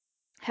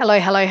Hello,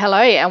 hello, hello,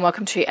 and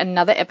welcome to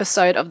another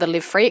episode of the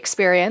Live Free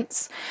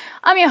Experience.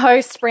 I'm your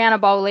host,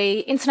 Brianna Bowley,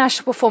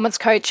 international performance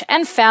coach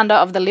and founder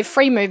of the Live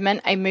Free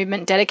movement, a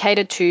movement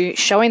dedicated to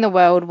showing the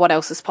world what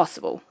else is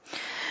possible.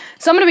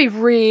 So I'm going to be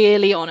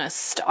really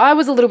honest. I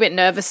was a little bit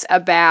nervous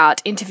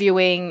about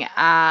interviewing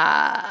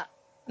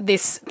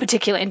this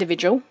particular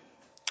individual.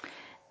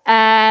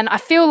 And I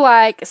feel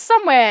like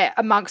somewhere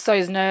amongst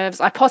those nerves,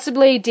 I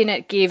possibly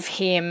didn't give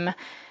him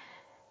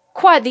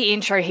quite the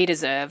intro he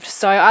deserved.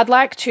 So I'd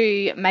like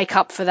to make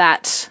up for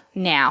that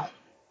now.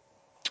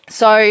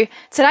 So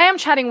today I'm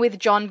chatting with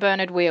John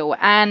Bernard Will,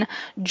 and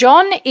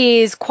John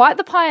is quite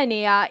the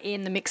pioneer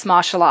in the mixed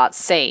martial arts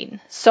scene.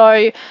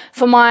 So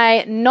for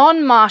my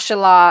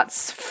non-martial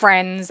arts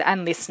friends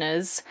and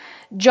listeners,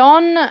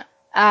 John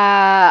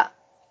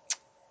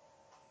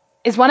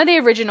is one of the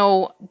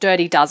original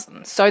Dirty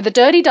Dozen. So the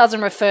Dirty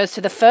Dozen refers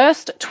to the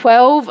first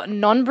 12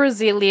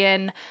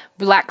 non-Brazilian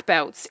black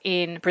belts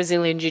in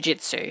Brazilian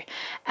Jiu-Jitsu.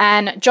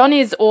 And John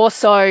is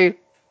also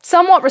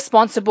somewhat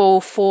responsible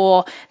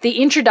for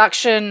the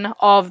introduction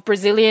of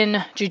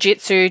Brazilian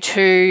Jiu-Jitsu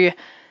to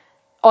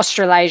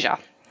Australasia.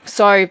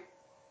 So,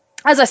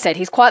 as I said,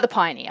 he's quite the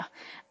pioneer.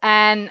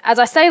 And as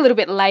I say a little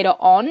bit later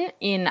on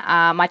in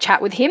my chat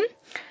with him,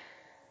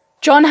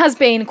 John has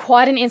been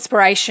quite an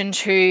inspiration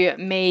to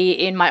me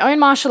in my own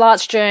martial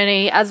arts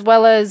journey, as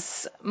well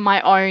as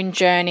my own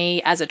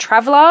journey as a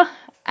traveler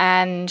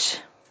and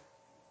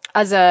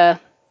as a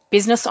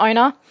business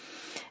owner.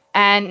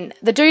 And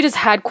the dude has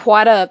had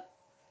quite a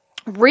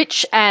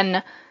rich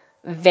and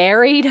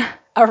varied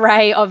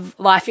array of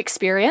life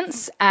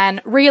experience.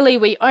 And really,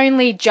 we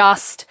only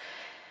just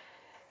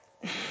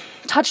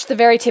touched the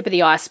very tip of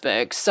the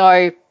iceberg.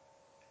 So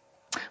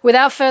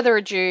without further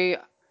ado,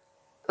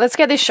 let's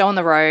get this show on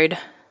the road.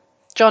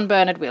 John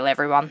Bernard Will,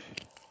 everyone.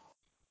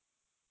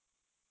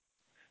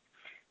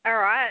 All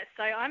right,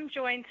 so I'm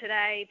joined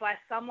today by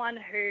someone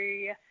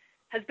who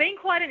has been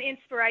quite an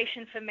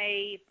inspiration for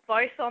me,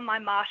 both on my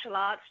martial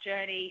arts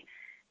journey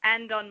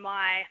and on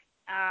my,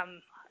 I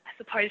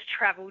suppose,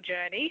 travel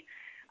journey.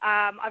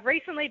 I've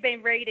recently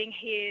been reading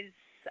his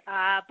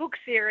book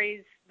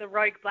series, The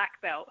Rogue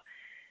Blackbelt,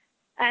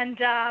 and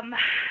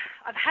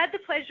I've had the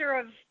pleasure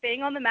of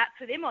being on the mats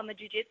with him, on the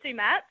jiu-jitsu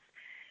mats,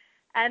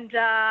 and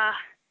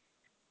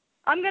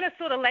I'm going to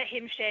sort of let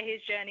him share his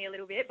journey a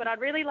little bit, but I'd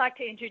really like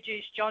to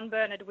introduce John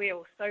Bernard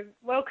Will. So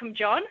welcome,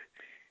 John.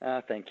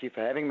 Thank you for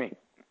having me.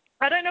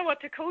 I don't know what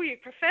to call you,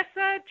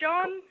 Professor,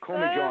 John? Call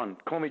me John.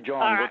 Call me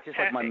John. All right, That's just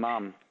perfect. Like my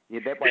mum. Yeah,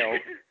 that way I'll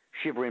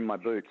shiver in my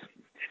boots.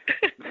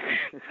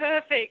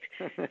 Perfect.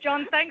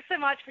 John, thanks so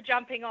much for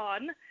jumping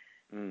on.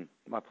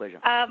 My pleasure.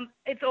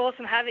 It's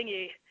awesome having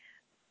you.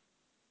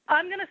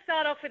 I'm going to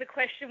start off with a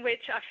question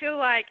which I feel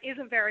like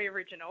isn't very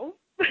original.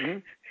 Mm-hmm.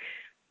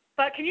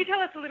 But can you tell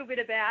us a little bit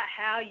about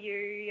how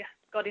you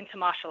got into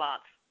martial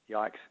arts?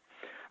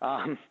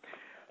 Yikes.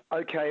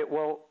 Okay,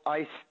 well,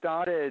 I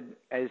started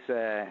as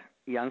a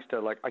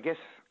youngster, like, I guess,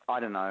 I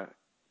don't know,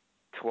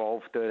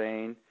 12,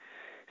 13,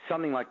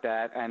 something like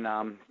that. And,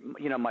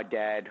 my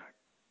dad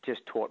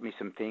just taught me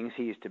some things.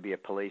 He used to be a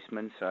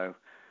policeman, so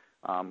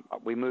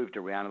we moved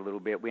around a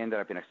little bit. We ended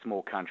up in a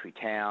small country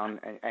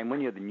town. And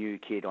when you're the new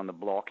kid on the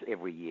block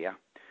every year,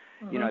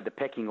 mm-hmm. The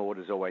pecking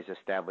order's always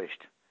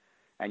established.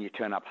 And you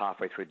turn up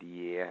halfway through the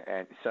year.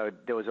 And so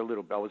there was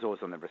I was always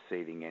on the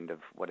receiving end of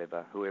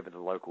whoever the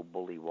local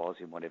bully was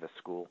in whatever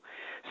school.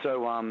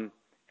 So, I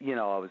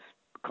was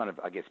kind of,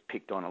 I guess,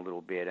 picked on a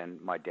little bit,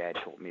 and my dad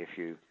taught me a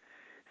few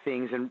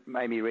things and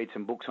made me read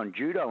some books on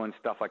judo and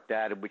stuff like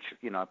that, which,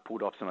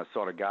 pulled off some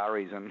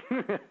asotagaris and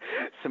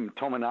some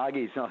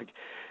tomonagis on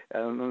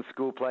the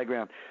school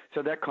playground.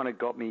 So that kind of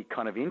got me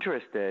kind of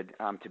interested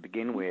to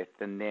begin with.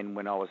 And then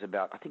when I was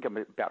about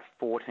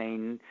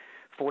 14,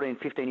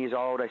 15 years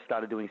old, I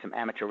started doing some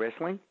amateur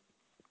wrestling,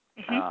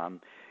 mm-hmm.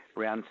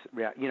 rounds,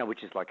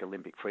 which is like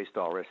Olympic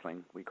freestyle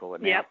wrestling, we call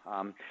it now,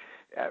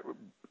 yep.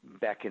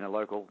 Back in a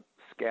local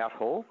scout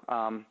hall.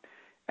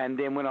 And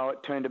then when I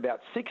turned about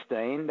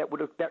 16,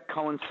 that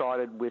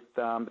coincided with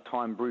the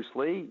time Bruce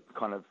Lee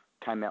kind of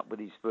came out with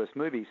his first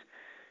movies.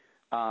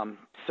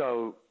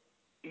 So,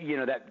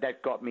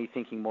 that got me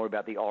thinking more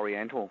about the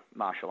Oriental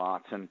martial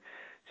arts. And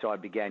so I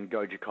began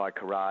Goju-Kai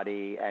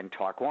karate and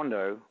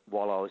Taekwondo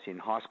while I was in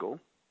high school.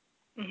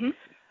 Mm-hmm.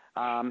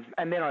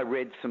 And then I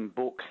read some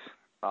books.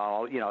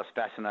 I was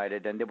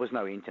fascinated, and there was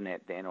no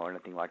internet then or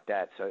anything like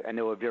that. And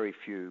there were very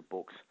few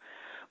books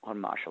on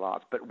martial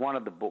arts. But one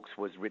of the books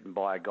was written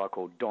by a guy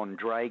called Don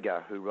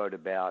Draeger, who wrote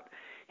about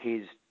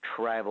his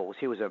travels.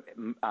 He was a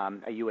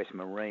U.S.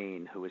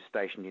 Marine who was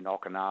stationed in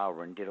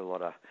Okinawa and did a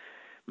lot of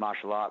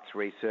martial arts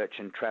research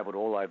and traveled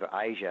all over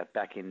Asia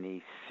back in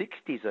the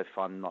 60s, if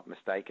I'm not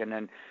mistaken.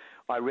 And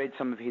I read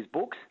some of his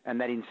books, and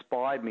that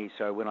inspired me.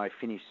 So when I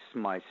finished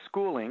my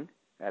schooling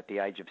at the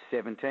age of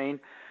 17,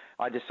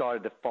 I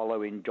decided to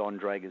follow in John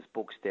Draeger's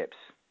booksteps,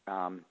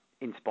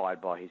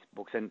 inspired by his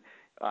books, and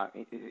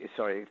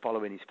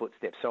follow in his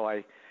footsteps.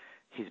 So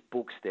his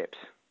booksteps,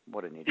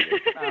 what an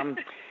idiot.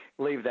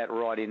 Leave that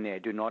right in there.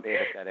 Do not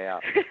edit that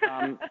out.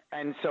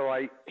 And so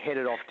I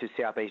headed off to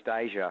Southeast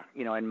Asia,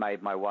 and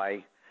made my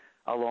way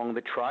along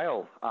the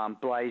trail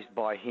blazed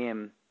by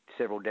him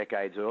several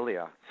decades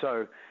earlier.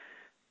 So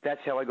that's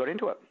how I got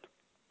into it.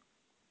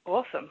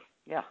 Awesome.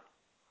 Yeah.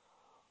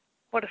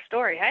 What a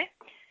story, hey?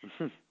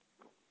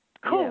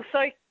 Cool. Yeah. So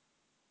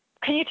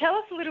can you tell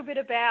us a little bit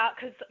about,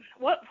 because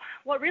what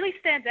really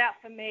stands out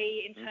for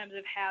me in terms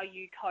of how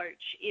you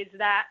coach is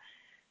that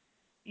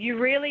you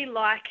really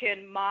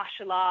liken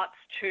martial arts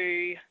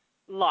to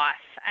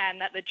life, and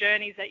that the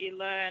journeys that you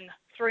learn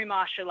through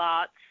martial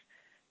arts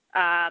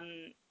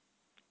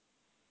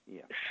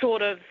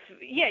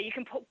you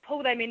can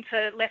pull them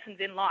into lessons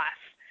in life.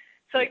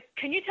 So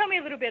can you tell me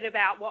a little bit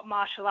about what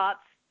martial arts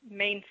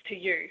means to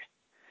you?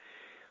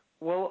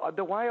 Well,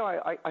 the way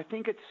I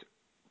think it's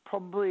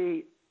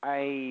probably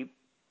a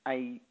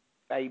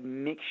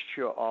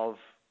mixture of,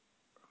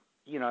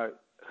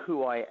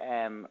 who I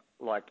am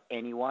like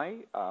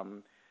anyway.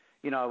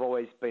 I've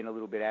always been a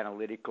little bit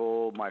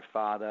analytical. My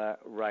father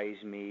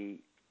raised me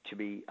to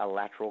be a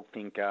lateral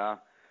thinker,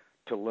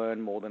 to learn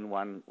more than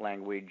one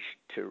language,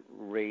 to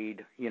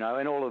read,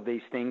 and all of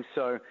these things.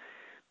 So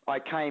I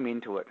came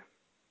into it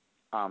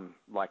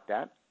like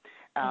that.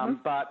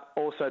 But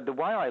also the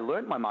way I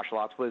learned my martial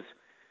arts was,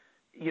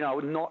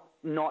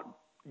 not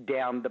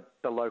down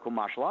the local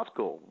martial arts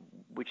school,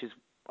 which is,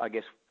 I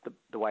guess,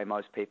 the way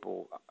most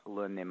people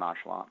learn their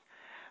martial arts.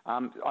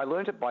 I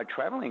learned it by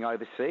traveling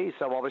overseas.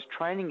 So I was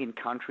training in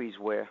countries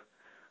where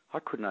I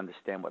couldn't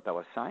understand what they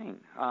were saying.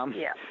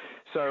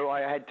 So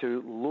I had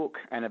to look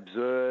and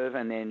observe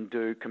and then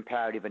do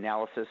comparative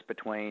analysis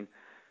between,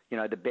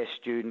 the best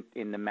student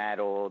in the mat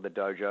or the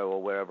dojo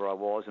or wherever I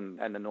was and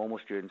the normal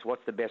students.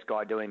 What's the best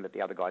guy doing that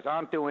the other guys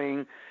aren't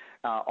doing?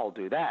 I'll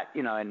do that,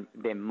 and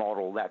then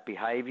model that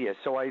behavior.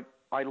 So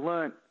I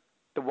learned,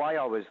 the way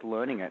I was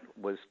learning it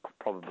was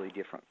probably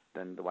different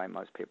than the way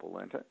most people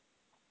learned it,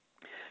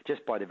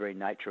 just by the very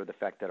nature of the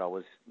fact that I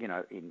was,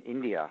 in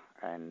India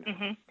and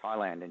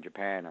Thailand and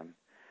Japan and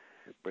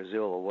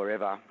Brazil or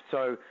wherever.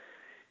 So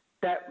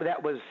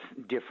that was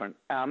different.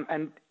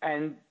 And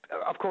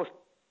of course,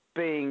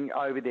 being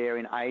over there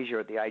in Asia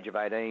at the age of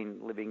 18,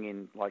 living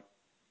in like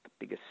the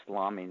biggest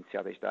slum in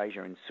Southeast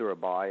Asia, in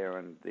Surabaya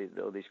and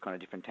all these kind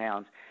of different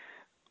towns,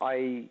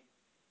 I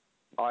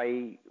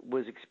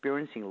was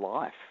experiencing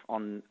life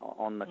on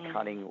the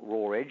cutting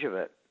raw edge of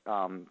it,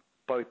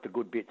 both the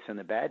good bits and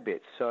the bad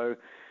bits. So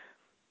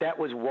that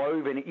was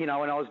woven, and I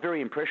was very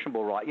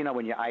impressionable, right?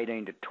 When you're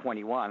 18 to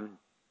 21.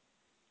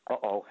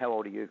 How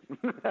old are you?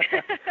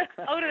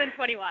 Older than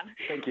 21.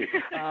 Thank you.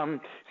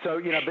 So,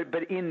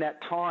 but in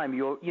that time,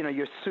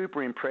 you're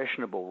super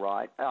impressionable,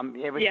 right?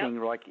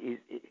 Everything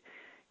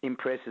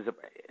impresses.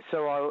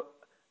 So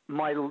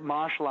my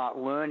martial art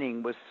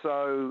learning was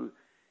so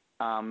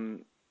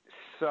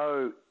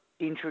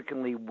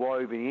intricately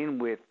woven in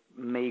with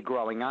me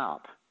growing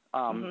up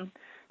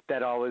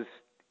that I was,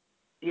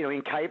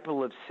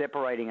 incapable of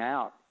separating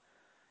out,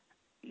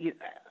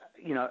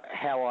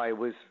 how I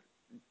was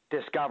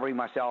discovering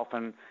myself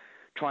and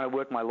trying to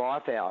work my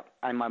life out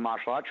and my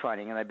martial art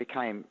training, and they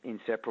became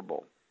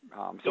inseparable.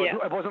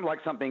 It wasn't like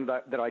something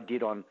that I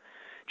did on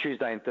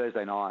Tuesday and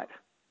Thursday night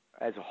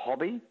as a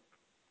hobby.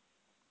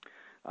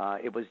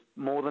 It was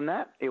more than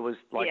that. It was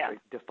like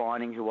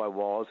defining who I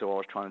was, or I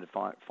was trying to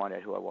find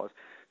out who I was.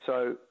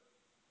 So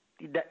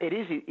it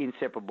is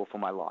inseparable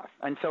from my life.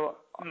 And so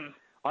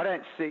I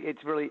don't see,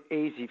 it's really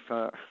easy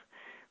for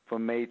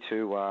me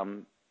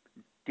to,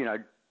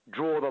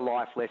 draw the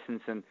life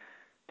lessons and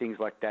things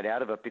like that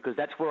out of it, because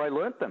that's where I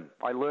learnt them.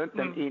 I learnt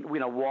them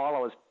while I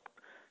was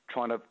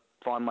trying to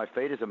find my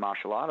feet as a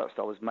martial artist.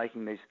 I was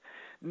making these,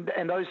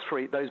 and those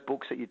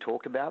books that you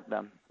talked about,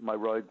 my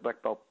Rogue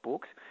Blackbelt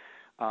books,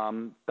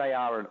 they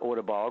are an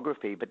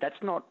autobiography, but that's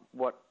not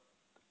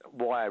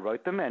why I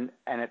wrote them, and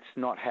it's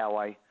not how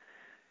I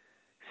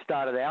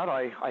started out.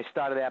 I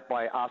started out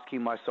by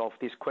asking myself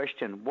this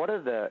question: what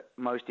are the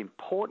most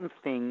important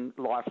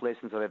life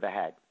lessons I've ever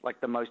had?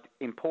 Like the most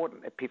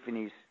important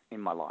epiphanies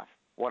in my life.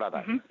 What are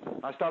they?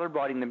 I started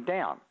writing them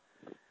down.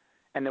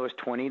 And there was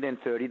 20, then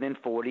 30, then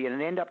 40,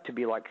 and it ended up to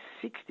be like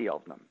 60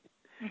 of them.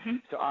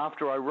 So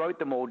after I wrote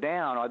them all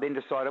down, I then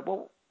decided,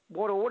 well,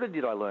 what order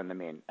did I learn them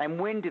in? And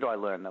when did I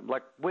learn them?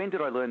 Like, when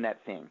did I learn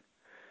that thing?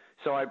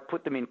 So I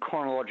put them in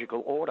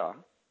chronological order.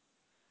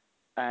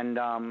 And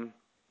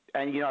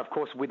of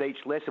course, with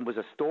each lesson was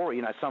a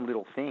story, some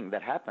little thing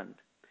that happened.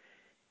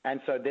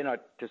 And so then I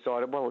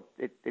decided, well,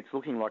 it's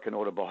looking like an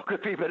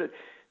autobiography, but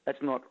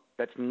that's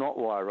not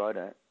why I wrote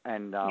it.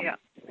 And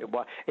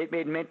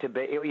it meant to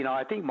be,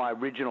 I think my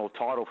original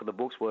title for the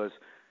books was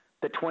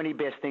The 20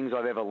 Best Things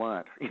I've Ever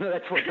Learned.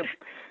 That's what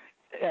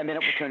and then it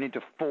would turn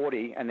into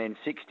 40 and then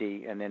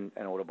 60 and then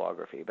an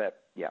autobiography.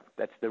 But yeah,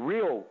 that's the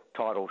real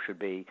title, should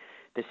be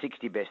The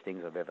 60 Best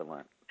Things I've Ever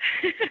Learned.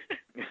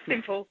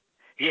 Simple.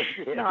 Yeah.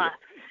 Nice.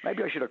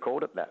 Maybe I should have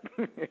called it that.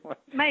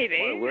 Maybe.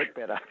 Might have worked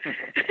better.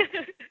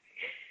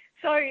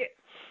 So,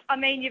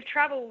 you've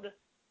travelled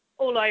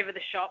all over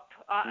the shop.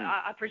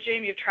 I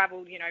presume you've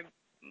travelled,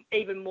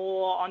 even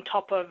more on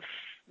top of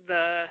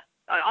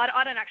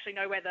I don't actually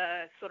know where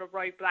the sort of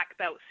Rogue Black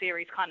Belt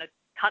series kind of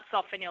cuts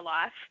off in your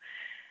life,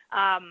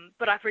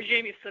 but I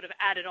presume you've sort of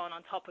added on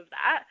top of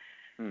that.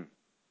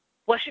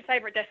 What's your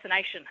favourite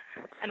destination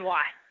and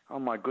why? Oh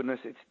my goodness,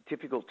 it's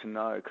difficult to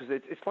know because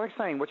it's like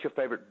saying what's your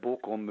favourite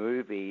book or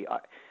movie.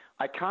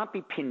 I can't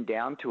be pinned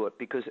down to it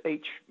because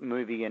each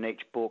movie and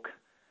each book,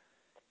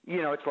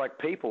 you know, it's like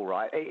people,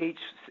 right?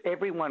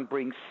 Everyone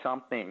brings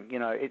something. You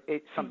know,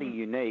 it's something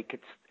unique.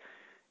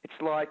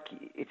 It's like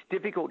it's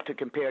difficult to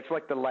compare. It's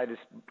like the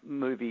latest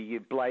movie,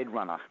 Blade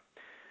Runner.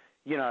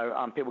 You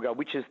know, people go,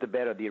 which is the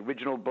better, the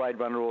original Blade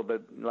Runner or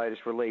the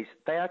latest release?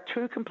 They are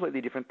two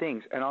completely different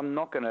things, and I'm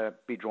not going to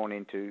be drawn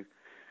into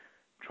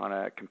trying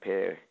to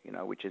compare, you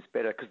know, which is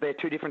better, because they're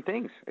two different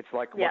things. It's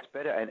like, what's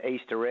better, an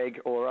Easter egg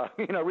or a,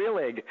 you know, real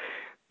egg?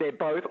 They're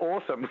both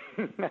awesome.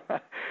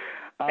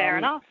 Fair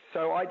enough.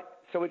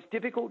 So it's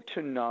difficult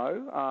to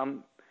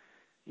know.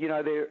 You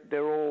know,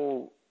 they're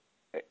all,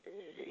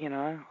 you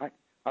know,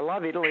 I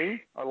love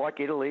Italy. I like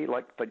Italy,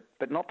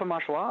 but not for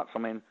martial arts. I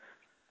mean,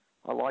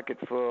 I like it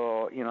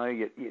for, you know,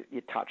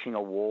 you're touching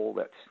a wall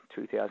that's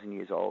 2,000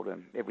 years old,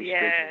 and every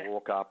street you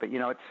walk up, but you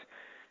know, it's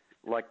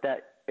like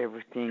that.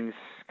 Everything's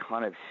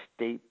kind of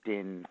steeped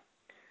in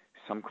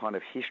some kind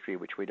of history,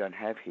 which we don't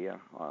have here.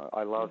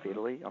 I love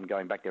Italy. I'm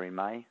going back there in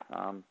May.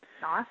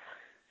 Nice.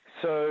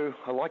 So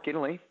I like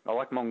Italy. I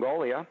like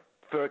Mongolia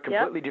for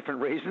completely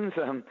different reasons.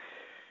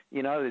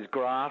 You know, there's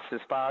grass as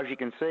far as you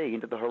can see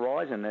into the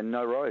horizon and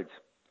no roads.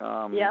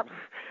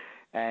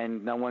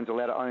 And no one's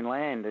allowed to own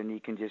land, and you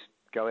can just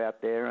go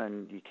out there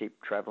and you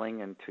keep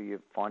traveling until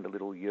you find a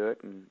little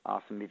yurt and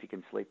ask them if you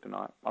can sleep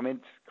tonight. I mean,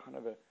 it's kind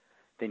of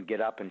then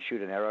get up and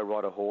shoot an arrow,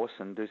 ride a horse,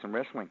 and do some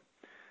wrestling.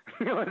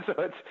 So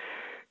it's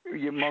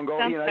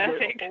Mongolia. You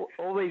know,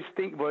 all these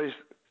things. Was,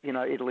 you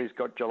know, Italy's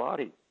got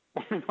gelati.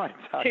 It's hard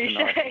to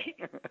know.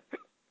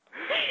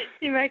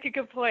 You make a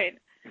good point.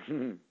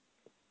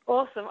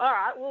 Awesome. All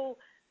right. Well,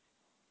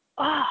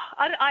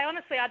 I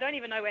honestly don't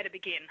even know where to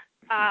begin.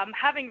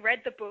 Having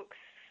read the books,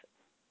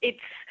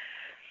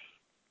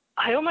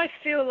 I almost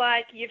feel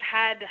like you've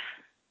had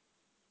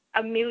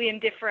a million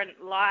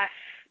different lives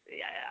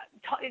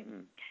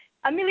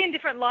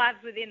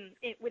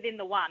within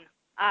the one.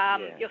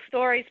 Your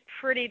story's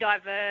pretty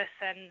diverse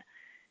and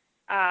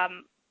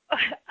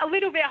a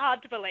little bit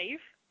hard to believe.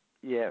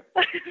 Yeah.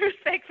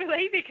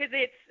 Respectfully, because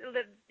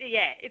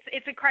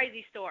it's a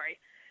crazy story.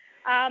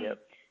 Yep,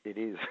 it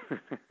is.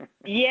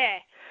 Yeah.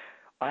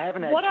 I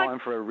haven't had time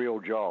for a real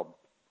job.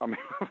 I mean,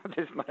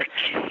 there's no.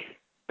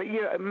 But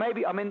yeah,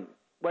 maybe. I mean,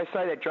 I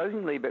say that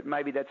jokingly, but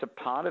maybe that's a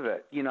part of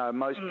it. You know,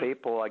 most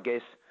people, I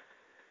guess.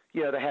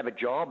 You know, they have a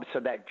job,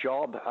 so that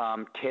job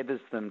tethers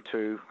them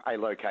to a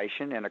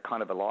location and a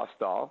kind of a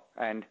lifestyle,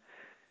 and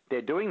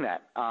they're doing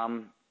that.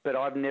 But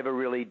I've never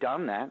really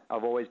done that.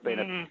 I've always been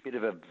a bit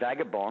of a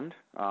vagabond,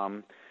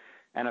 and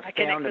I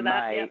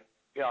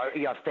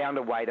found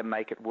a way to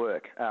make it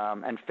work,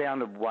 and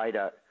found a way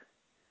to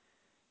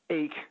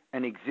eke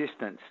an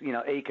existence, you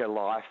know, eke a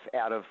life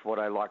out of what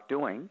I like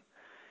doing,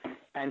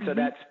 and so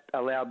that's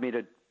allowed me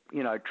to,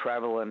 you know,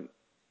 travel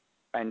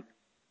and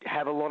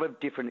have a lot of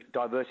different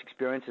diverse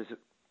experiences,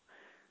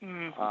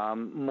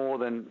 more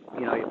than,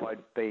 you know, if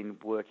I'd been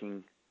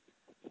working,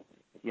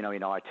 you know,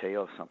 in IT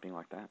or something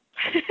like that.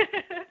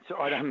 So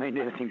I don't mean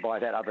anything by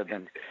that other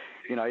than,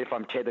 you know, if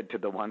I'm tethered to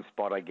the one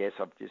spot, I guess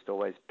I've just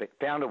always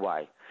found a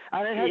way.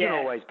 And it hasn't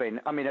always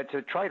been, I mean, it's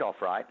a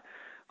trade-off, right?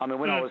 I mean,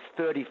 when I was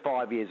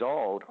 35 years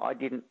old, I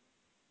wouldn't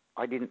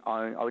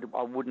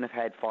have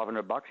had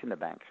 $500 in the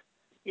bank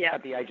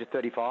at the age of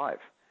 35.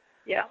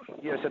 Yeah.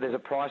 You know, so there's a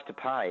price to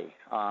pay.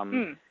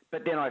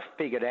 But then I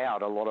figured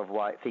out a lot of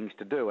things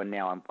to do, and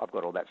now I've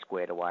got all that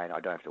squared away, and I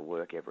don't have to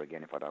work ever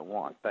again if I don't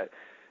want. But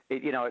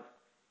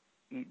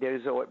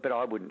but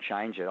I wouldn't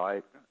change it.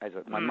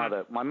 My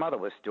mother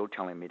was still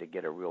telling me to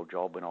get a real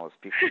job when I was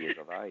 50 years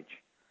of age.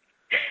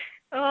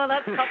 Oh,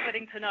 that's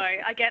comforting to know.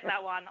 I get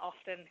that one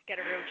often. Get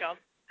a real job.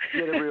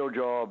 Get a real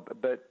job,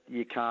 but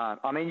you can't.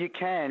 I mean, you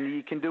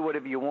can do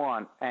whatever you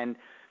want,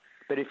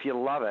 but if you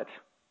love it,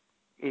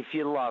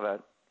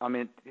 I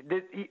mean,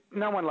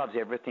 no one loves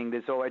everything.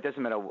 It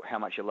doesn't matter how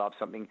much you love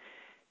something.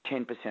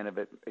 10% of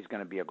it is going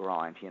to be a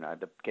grind. You know,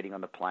 the getting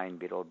on the plane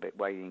bit, or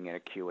waiting in a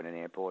queue in an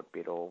airport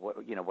bit, or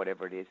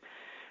whatever it is.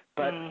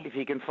 But if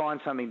you can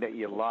find something that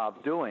you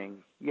love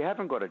doing, you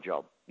haven't got a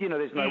job. You know,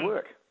 there's no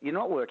work. You're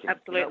not working.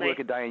 Absolutely. You don't work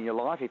a day in your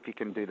life if you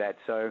can do that.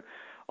 So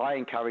I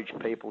encourage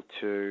people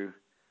to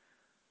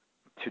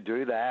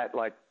do that.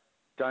 Like,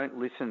 don't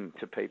listen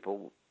to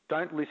people.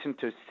 Don't listen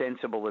to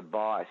sensible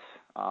advice.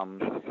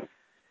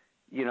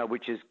 You know,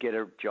 which is get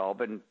a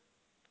job and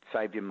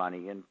save your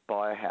money and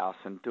buy a house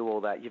and do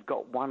all that. You've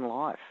got one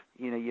life.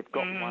 You know, you've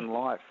got one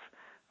life,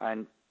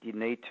 and you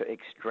need to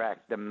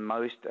extract the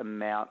most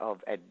amount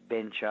of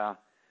adventure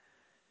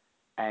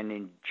and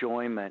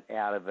enjoyment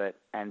out of it,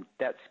 and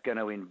that's going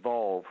to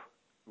involve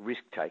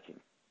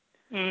risk-taking.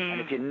 And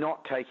if you're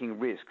not taking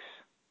risks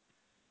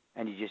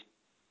and you just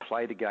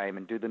play the game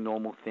and do the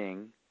normal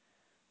thing,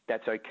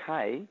 that's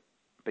okay,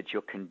 but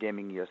you're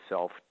condemning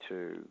yourself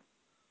to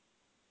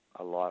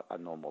a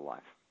normal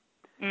life.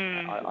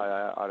 Mm.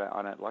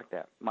 I don't like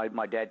that.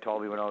 My dad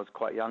told me when I was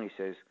quite young. He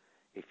says,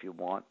 if you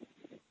want,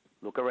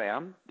 look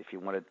around. If you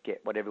want to get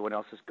what everyone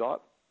else has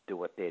got, do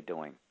what they're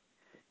doing.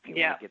 If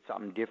you want to get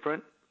something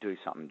different, do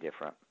something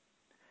different.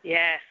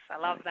 Yes, I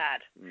love that.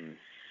 Mm.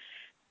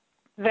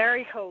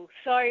 Very cool.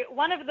 So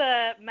one of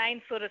the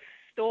main sort of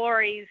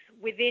stories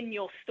within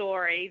your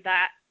story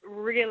that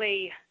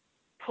really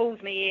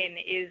pulls me in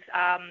is,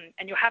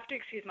 and you'll have to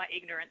excuse my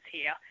ignorance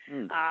here,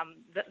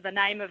 the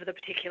name of the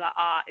particular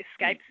art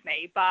escapes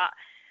me, but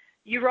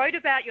you wrote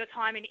about your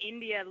time in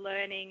India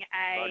learning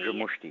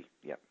Vajramushti,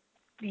 yep.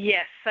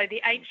 Yes, so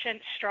the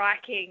ancient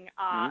striking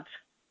art.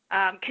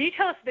 Can you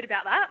tell us a bit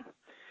about that?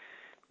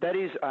 That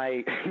is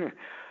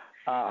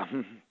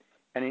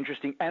an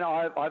interesting, and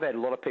I've had a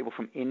lot of people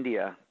from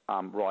India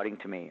writing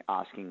to me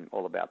asking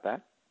all about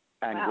that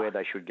and where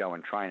they should go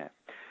and train it.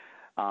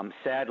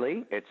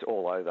 Sadly, it's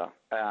all over.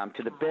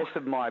 To the best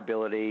of my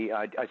ability,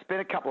 I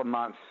spent a couple of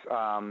months,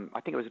 I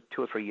think it was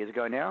 2 or 3 years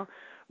ago now,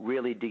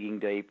 really digging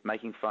deep,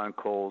 making phone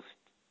calls,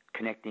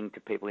 connecting to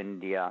people in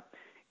India.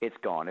 It's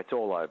gone. It's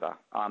all over.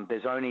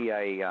 There's only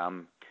a,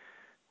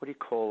 what do you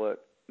call it?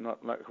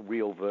 Not like a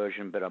real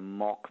version, but a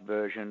mock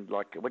version.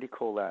 Like, what do you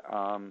call that?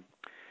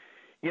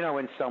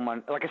 When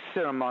someone, like a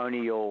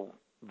ceremonial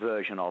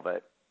version of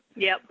it.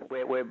 Yep.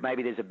 Where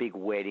maybe there's a big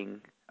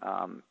wedding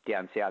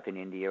down south in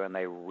India and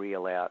they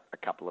reel out a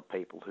couple of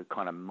people who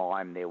kind of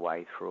mime their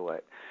way through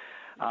it.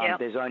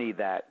 There's only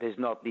that. There's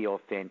not the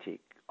authentic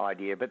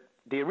idea. But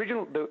the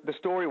original, the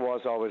story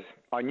was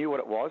I knew what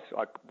it was,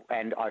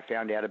 and I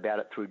found out about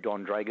it through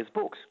Don Drager's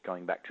books,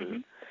 going back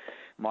to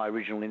my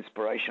original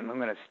inspiration. I'm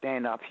going to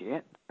stand up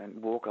here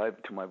and walk over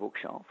to my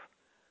bookshelf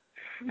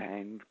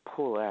and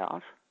pull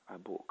out a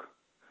book.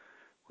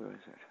 Where is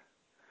it?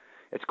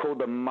 It's called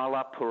the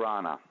Mala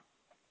Purana.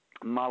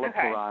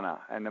 Purana.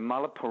 And the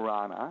Mala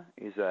Purana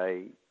is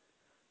a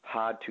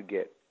hard to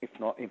get, if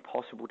not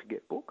impossible to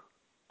get book.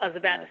 I was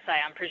about to say,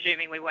 I'm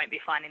presuming we won't be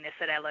finding this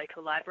at our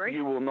local library.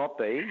 You will not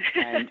be,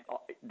 and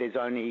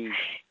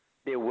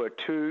there were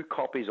 2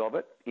 copies of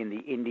it in the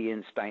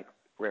Indian State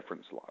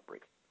Reference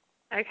Library.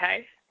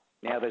 Okay.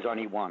 Now there's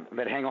only 1,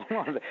 but hang on,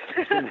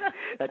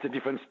 that's a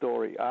different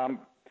story. I'm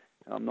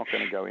not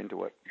going to go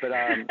into it, but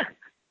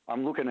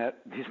I'm looking at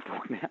this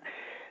book now,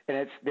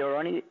 and there are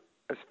only,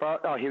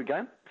 here we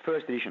go,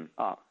 first edition,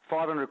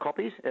 500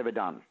 copies ever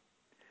done,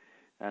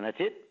 and that's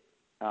it.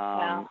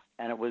 Wow.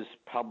 And it was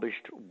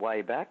published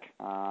way back,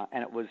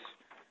 and it was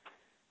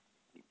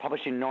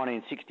published in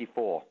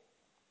 1964,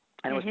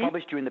 and it was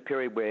published during the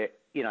period where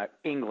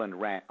England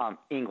ran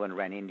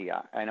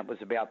India, and it was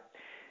about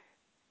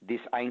this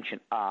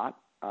ancient art,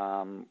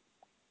 and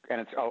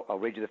I'll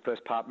read you the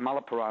first part.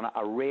 Mala Purana,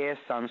 a rare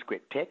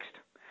Sanskrit text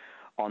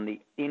on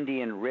the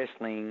Indian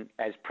wrestling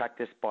as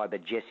practiced by the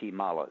Jesi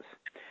Mallas.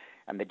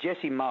 And the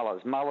Jesi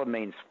Mallas, Malla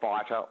means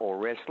fighter or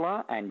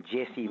wrestler, and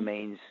Jesi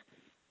means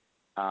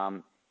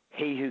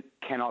he who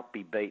cannot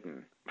be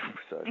beaten.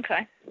 So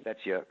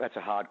that's a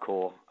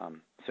hardcore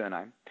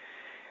surname.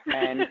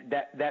 And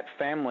that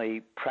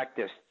family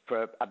practiced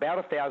for about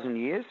 1,000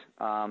 years.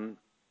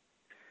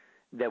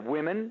 The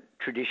women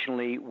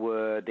traditionally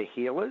were the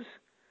healers,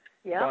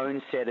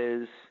 bone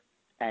setters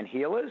and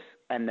healers,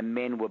 and the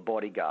men were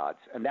bodyguards.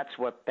 And that's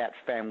what that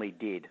family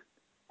did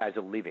as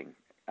a living,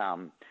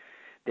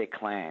 their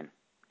clan,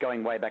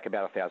 going way back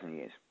about 1,000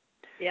 years.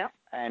 Yeah.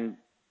 And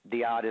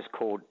the art is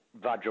called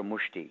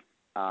Vajramushti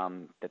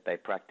that they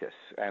practice.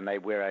 And they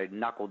wear a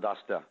knuckle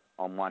duster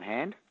on one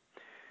hand,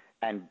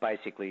 and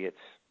basically it's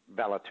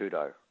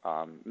valetudo,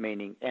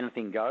 meaning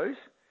anything goes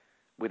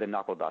with a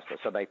knuckle duster.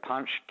 So they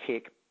punch,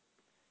 kick,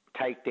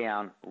 take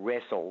down,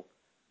 wrestle,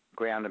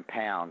 ground and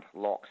pound,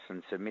 locks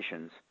and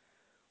submissions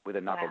with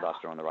a knuckle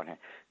duster on the right hand.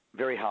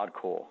 Very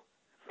hardcore.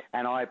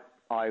 And I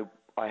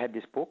had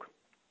this book,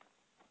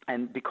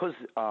 and because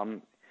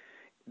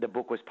the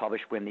book was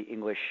published when the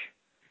English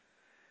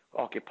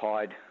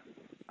occupied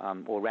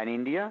or ran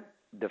India,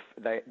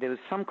 there was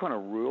some kind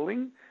of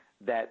ruling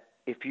that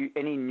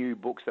any new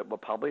books that were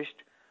published,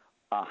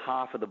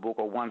 half of the book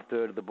or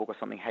 1/3 of the book or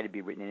something had to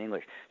be written in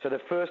English. So the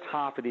first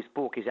half of this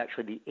book is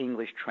actually the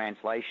English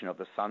translation of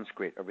the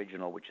Sanskrit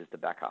original, which is the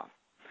back half.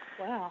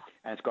 Wow.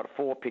 And it's got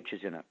 4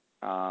 pictures in it,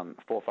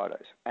 4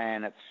 photos.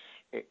 And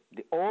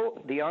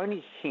the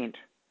only hint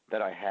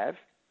that I have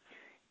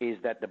is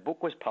that the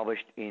book was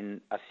published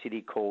in a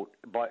city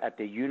at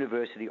the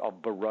University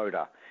of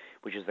Baroda,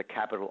 which is the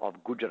capital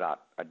of Gujarat,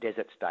 a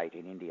desert state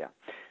in India.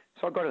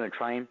 So I got on a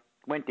train,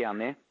 went down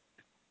there,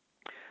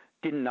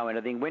 didn't know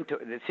anything.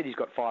 The city's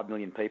got 5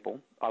 million people.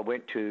 I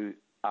went to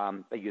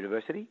a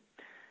university,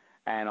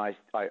 and I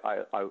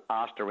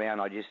asked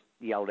around. I just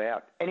yelled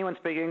out, "Anyone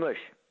speak English?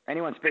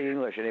 Anyone speak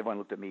English?" And everyone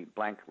looked at me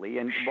blankly.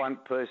 And one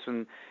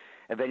person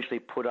eventually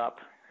put up,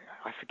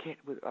 I forget,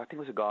 I think it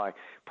was a guy,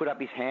 put up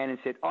his hand and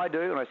said, "I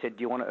do." And I said,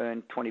 "Do you want to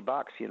earn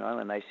 $20,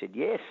 And they said,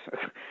 "Yes."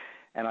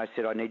 And I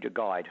said, "I need a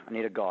guide. I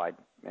need a guide."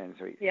 And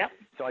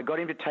so I got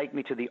him to take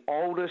me to the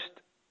oldest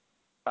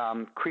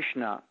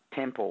Krishna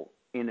temple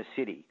in the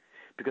city,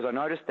 because I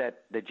noticed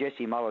that the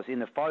Jesse Mullers in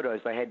the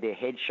photos, they had their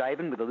head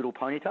shaven with a little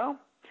ponytail,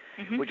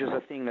 which was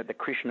a thing that the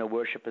Krishna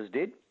worshippers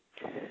did.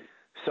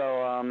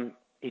 So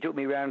he took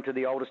me around to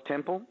the oldest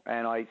temple,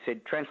 and I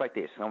said, translate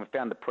this. And I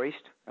found the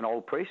priest, an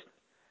old priest,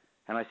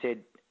 and I said,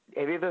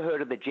 have you ever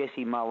heard of the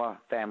Jesse Muller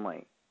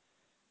family?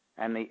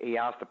 And he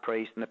asked the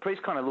priest, and the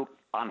priest kind of looked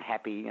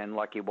unhappy and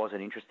like he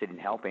wasn't interested in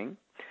helping,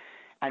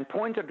 and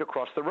pointed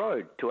across the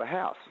road to a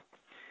house.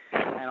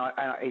 And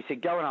he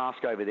said, go and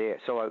ask over there.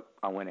 So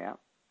I went out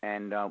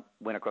and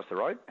went across the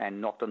road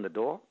and knocked on the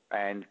door,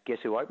 and guess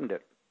who opened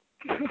it?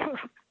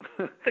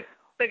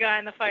 The guy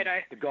in the photo.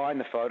 The guy in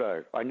the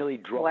photo. I nearly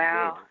dropped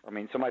Wow. dead. I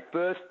mean, so my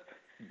first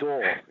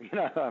door,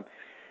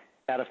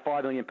 out of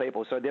 5 million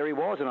people. So there he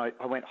was, and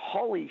I went,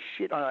 holy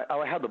shit.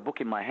 I had the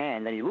book in my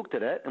hand, and he looked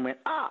at it and went,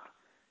 ah,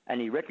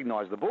 and he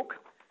recognized the book.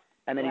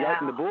 And then he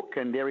opened the book,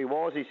 and there he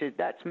was. He said,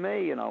 that's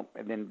me, and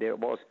then there it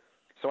was.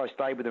 So I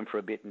stayed with him for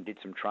a bit and did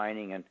some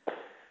training, and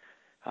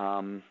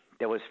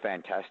that was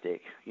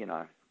fantastic.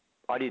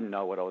 I didn't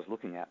know what I was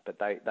looking at, but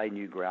they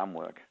knew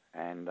groundwork,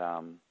 and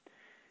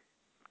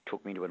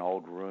took me to an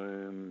old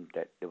room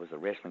that there was a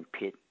wrestling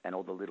pit and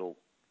all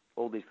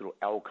these little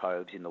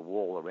alcoves in the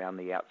wall around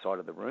the outside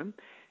of the room,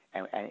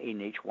 and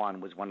in each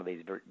one was one of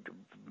these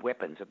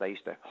weapons that they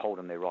used to hold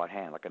in their right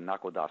hand, like a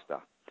knuckle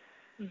duster.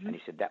 And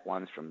he said, that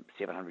one's from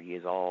 700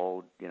 years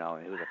old,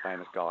 and he was a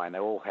famous guy, and they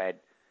all had,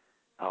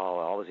 I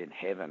was in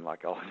heaven,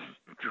 like I was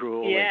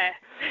drooling. Yeah.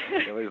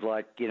 It was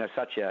like,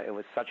 it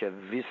was such a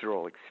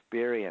visceral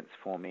experience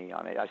for me.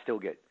 I mean, I still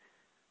get,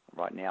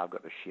 right now I've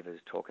got the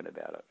shivers talking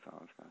about it.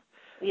 So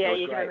yeah,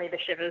 you're giving me the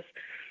shivers.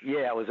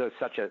 Yeah, it was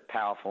such a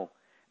powerful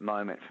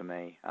moment for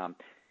me. I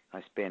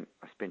spent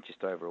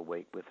just over a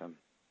week with them.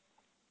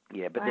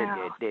 Yeah, but they're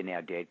dead. They're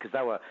now dead because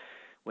they were,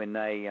 when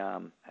they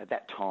at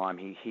that time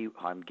he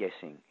I'm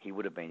guessing he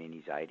would have been in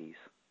his 80s.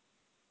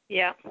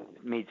 Yeah.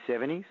 Mid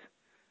 70s.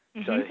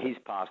 So he's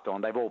passed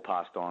on. They've all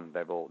passed on.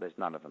 There's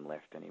none of them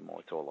left anymore.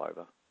 It's all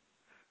over.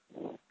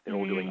 They're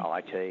all doing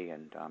IT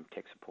and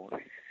tech support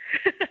or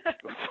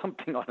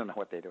something. I don't know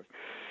what they're doing.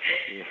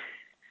 Yeah.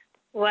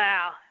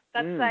 Wow,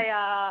 that's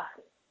a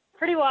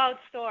pretty wild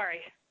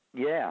story.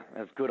 Yeah,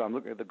 that's good. I've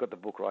got the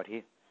book right here.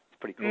 It's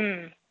pretty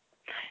cool.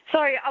 So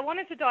I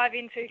wanted to dive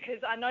into,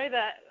 because I know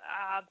that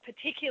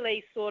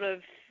particularly sort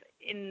of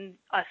in,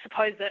 I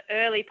suppose, the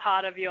early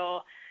part of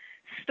your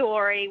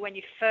story when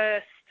you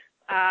first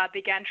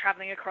began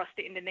traveling across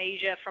to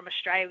Indonesia from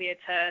Australia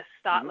to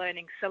start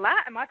learning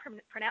Salat. Am I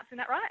pronouncing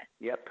that right?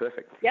 Yep,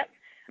 perfect. Yep.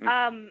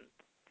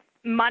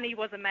 Money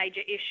was a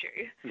major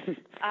issue.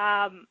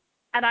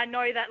 And I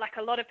know that, like,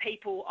 a lot of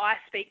people I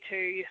speak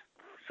to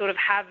sort of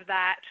have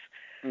that,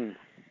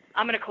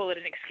 I'm going to call it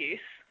an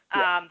excuse,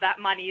 that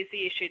money is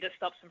the issue that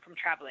stops them from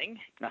traveling.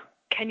 No.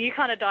 Can you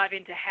kind of dive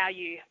into how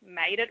you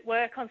made it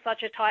work on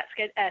such a tight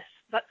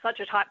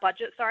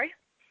budget? Sorry.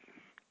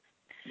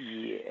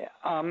 Yeah.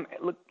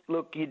 Look.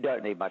 You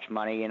don't need much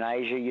money in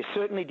Asia. You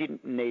certainly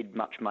didn't need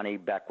much money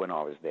back when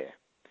I was there.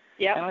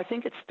 Yeah. And I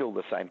think it's still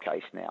the same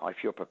case now.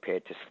 If you're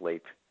prepared to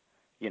sleep,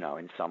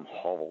 in some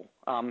hovel.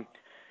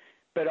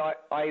 But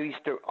I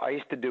used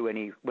to do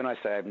when I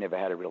say I've never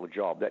had a real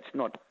job, that's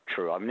not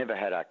true. I've never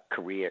had a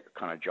career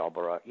kind of job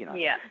or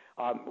Yeah.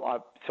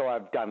 So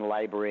I've done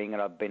labouring,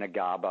 and I've been a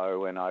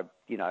garbo, and I've,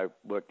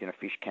 worked in a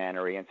fish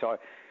cannery. And so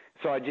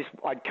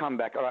I'd come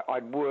back,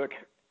 I'd work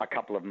a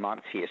couple of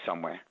months here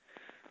somewhere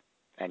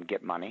and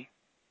get money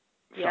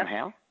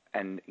somehow,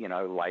 and,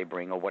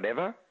 labouring or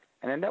whatever.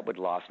 And then that would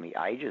last me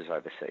ages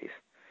overseas.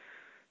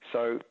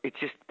 So it's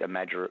just a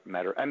matter,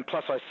 and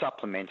plus I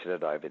supplemented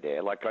it over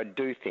there. Like I'd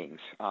do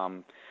things.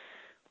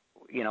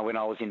 When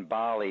I was in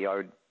Bali, I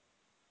would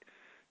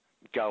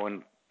go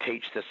and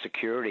teach the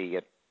security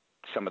at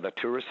some of the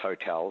tourist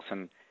hotels,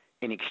 and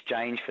in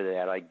exchange for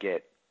that, I'd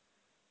get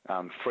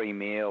free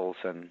meals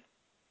and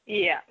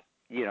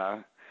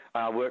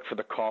I worked for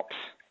the cops,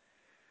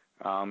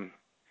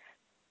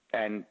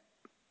 and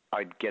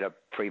I'd get a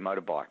free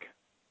motorbike.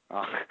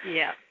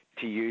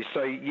 To use.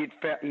 So you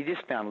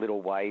just found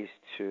little ways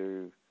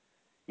to,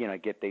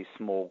 get these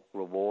small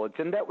rewards,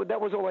 and that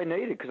was all I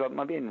needed, because I'm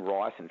eating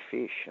rice and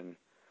fish, and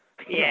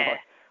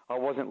I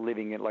wasn't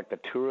living in like the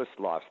tourist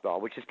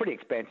lifestyle, which is pretty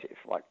expensive.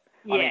 Like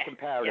I mean,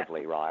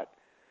 comparatively, right?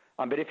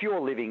 But if you're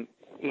living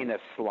in a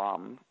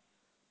slum,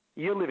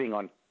 you're living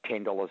on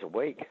 $10 a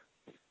week.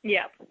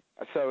 Yeah.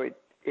 So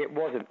it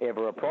wasn't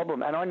ever a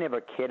problem, and I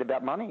never cared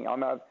about money.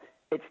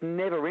 It's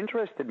never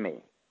interested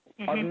me.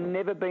 I've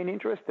never been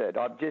interested.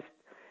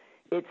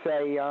 It's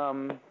I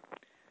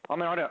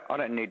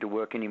don't need to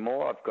work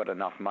anymore. I've got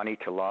enough money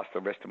to last the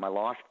rest of my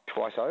life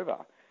twice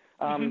over.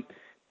 And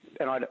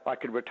I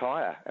could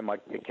retire. And my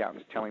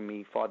accountant's telling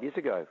me 5 years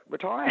ago,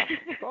 retire,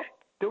 stop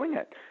doing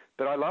it.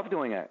 But I love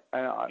doing it.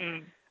 And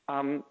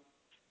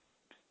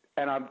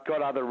and I've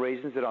got other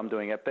reasons that I'm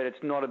doing it, but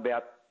it's not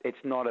about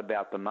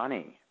the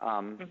money.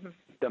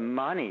 The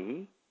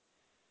money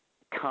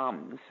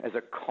comes as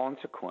a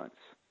consequence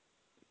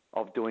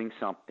of doing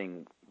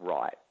something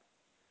right.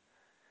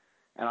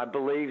 And I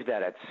believe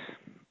that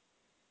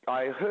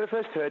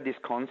first heard this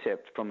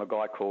concept from a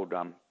guy called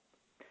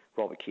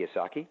Robert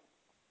Kiyosaki,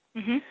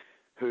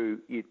 who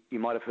you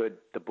might have heard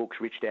the books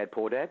Rich Dad,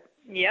 Poor Dad.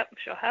 Yep,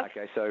 sure have.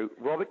 Okay, so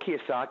Robert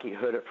Kiyosaki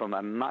heard it from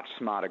a much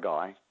smarter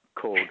guy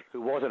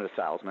who wasn't a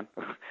salesman,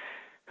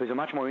 who's a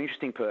much more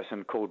interesting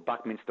person called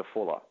Buckminster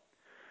Fuller,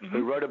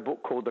 who wrote a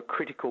book called The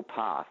Critical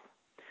Path,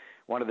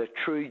 one of the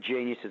true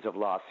geniuses of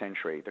last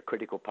century, The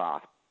Critical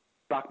Path.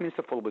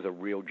 Buckminster Fuller was a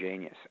real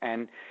genius,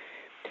 and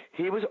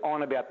he was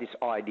on about this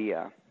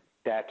idea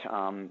that,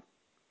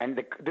 and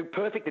the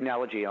perfect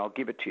analogy, I'll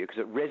give it to you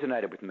because it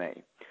resonated with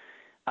me.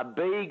 A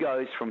bee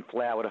goes from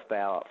flower to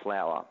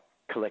flower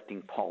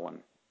collecting pollen.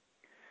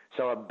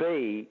 So a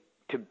bee,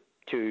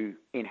 to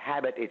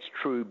inhabit its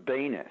true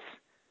beeness,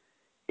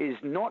 is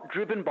not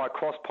driven by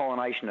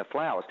cross-pollination of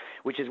flowers,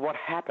 which is what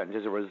happens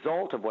as a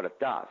result of what it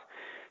does.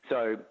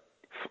 So,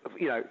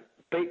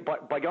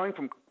 by going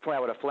from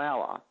flower to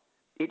flower,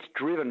 it's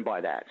driven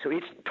by that. So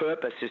its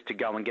purpose is to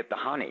go and get the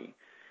honey.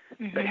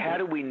 But how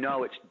do we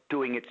know it's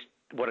doing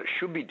what it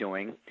should be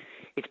doing?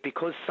 It's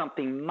because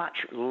something much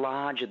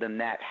larger than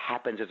that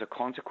happens as a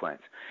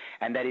consequence,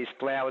 and that is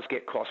flowers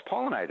get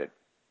cross-pollinated.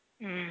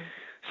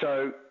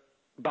 So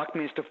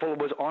Buckminster Fuller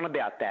was on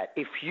about that.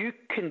 If you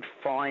can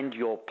find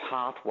your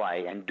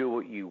pathway and do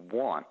what you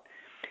want,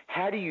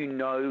 how do you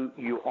know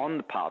you're on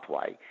the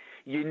pathway?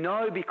 You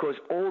know because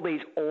all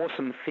these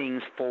awesome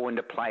things fall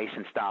into place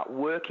and start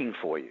working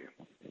for you.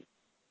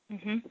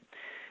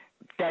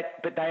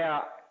 But they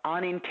are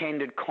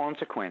unintended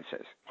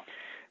consequences,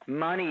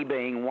 money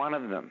being one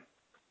of them.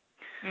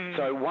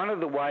 So one of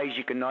the ways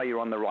you can know you're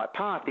on the right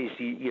path is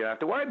you don't have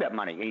to worry about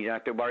money. You don't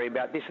have to worry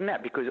about this and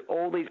that because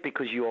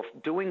you're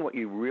doing what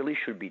you really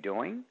should be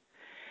doing.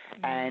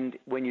 And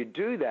when you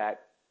do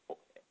that,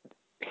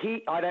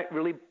 I don't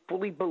really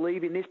fully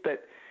believe in this,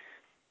 but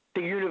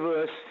the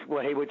universe,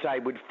 what he would say,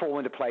 would fall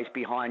into place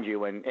behind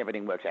you and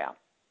everything works out.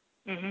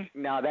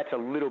 Now, that's a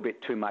little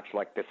bit too much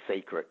like The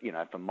Secret,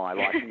 from my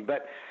liking.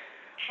 But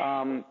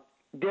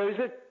there is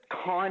a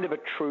kind of a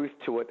truth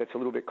to it that's a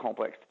little bit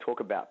complex to talk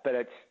about, but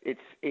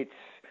it's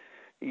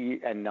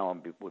and no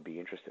one would be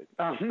interested.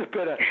 But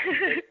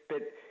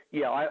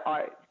yeah,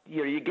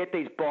 you get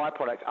these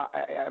byproducts.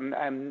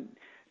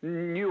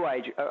 New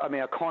Age,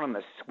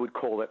 economists would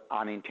call it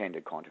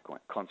unintended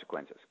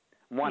consequences.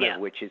 One of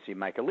which is you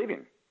make a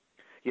living,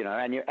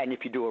 and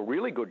if you do a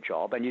really good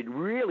job and you're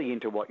really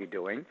into what you're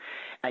doing,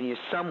 and you're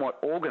somewhat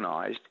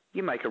organized,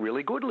 you make a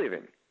really good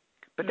living.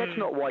 But that's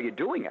not why you're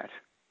doing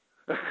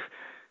it.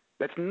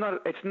 It's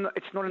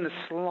not in the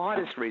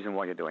slightest reason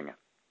why you're doing it.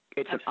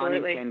 It's Absolutely.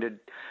 An unintended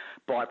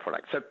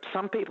byproduct. So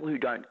some people who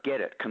don't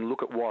get it can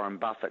look at Warren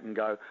Buffett and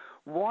go,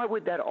 why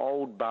would that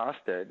old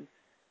bastard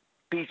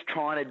be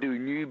trying to do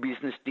new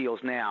business deals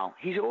now?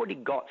 He's already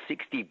got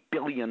 $60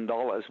 billion.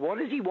 What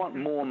does he want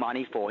more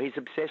money for? He's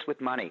obsessed with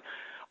money.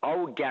 I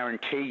will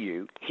guarantee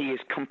you he is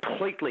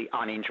completely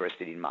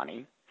uninterested in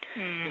money.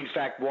 In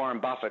fact,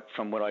 Warren Buffett,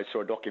 from what I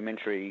saw a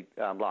documentary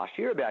last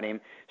year about him,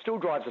 still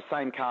drives the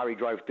same car he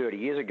drove 30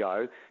 years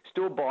ago,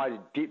 still buys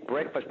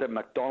breakfast at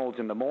McDonald's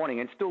in the morning,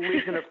 and still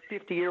lives in a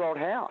 50-year-old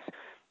house.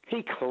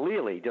 He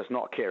clearly does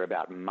not care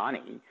about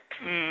money.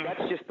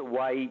 That's just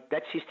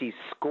his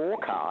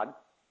scorecard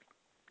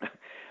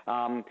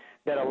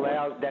that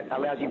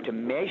allows him to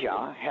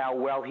measure how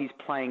well he's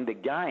playing the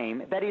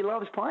game that he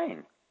loves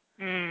playing,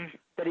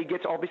 that he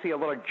gets obviously a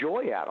lot of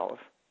joy out of,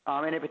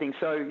 and everything.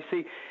 So you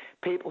see,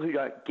 people who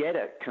don't get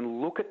it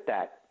can look at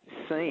that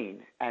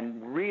scene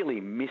and really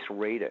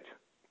misread it,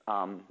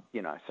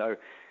 So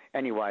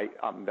anyway,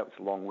 that was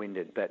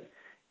long-winded, but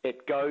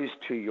it goes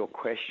to your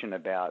question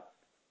about,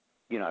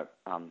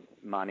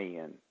 money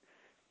and,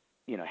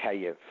 how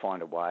you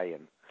find a way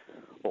and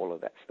all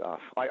of that stuff.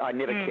 I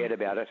never cared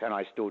about it, and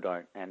I still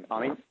don't. And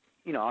I'm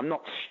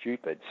not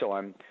stupid, so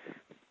I'm,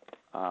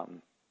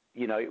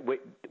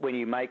 when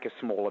you make a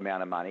small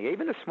amount of money,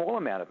 even a small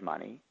amount of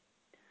money,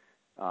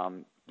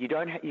 you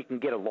can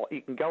get a lot.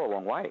 You can go a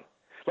long way.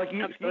 Like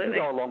you can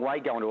go a long way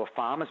going to a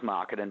farmer's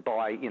market and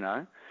buy,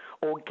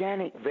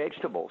 organic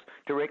vegetables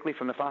directly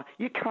from the farm.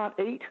 You can't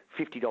eat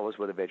 $50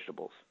 worth of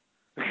vegetables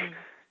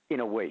in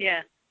a week.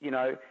 Yeah.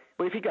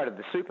 But if you go to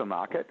the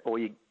supermarket or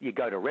you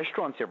go to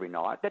restaurants every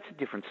night, that's a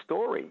different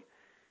story.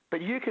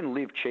 But you can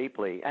live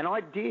cheaply, and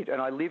I did,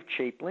 and I lived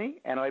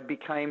cheaply, and I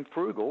became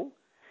frugal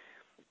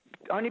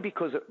only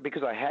because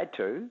I had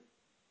to.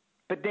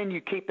 But then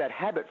you keep that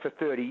habit for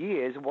 30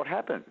 years, and what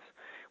happens?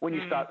 When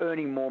you start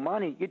earning more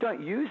money, you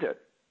don't use it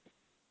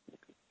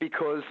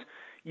because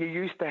you're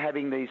used to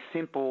having these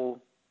simple,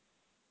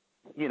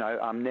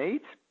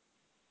 needs.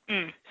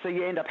 So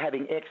you end up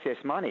having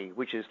excess money,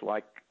 which is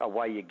like a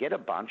way you get a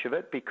bunch of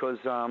it because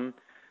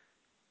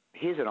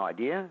here's an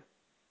idea.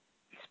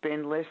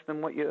 Spend less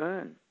than what you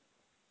earn.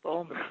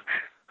 Boom.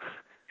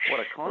 What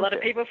a concept. A lot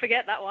of people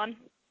forget that one.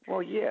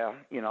 Well, yeah.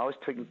 I was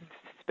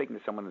speaking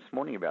to someone this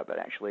morning about that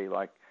actually,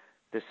 like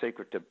the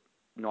secret to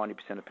 90%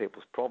 of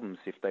people's problems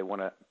if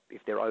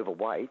they're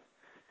overweight,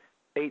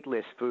 eat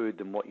less food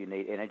than what you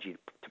need energy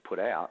to put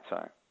out.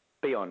 So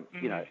be on,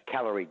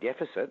 calorie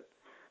deficit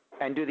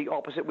and do the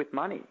opposite with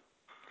money.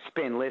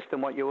 spend less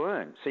than what you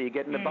earn, so you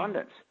get an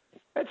abundance.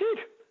 That's it.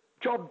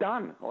 Job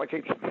done. Like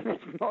it's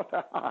not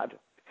hard.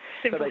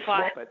 Simplify. So they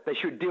swap it. They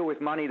should deal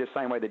with money the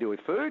same way they deal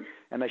with food,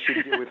 and they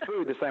should deal with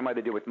food the same way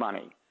they deal with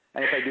money.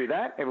 And if they do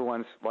that,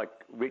 everyone's like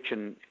rich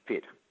and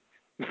fit.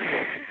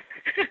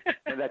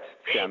 And that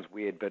sounds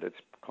weird, but it's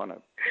kind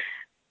of.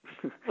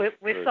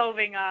 We're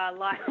solving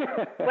life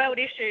world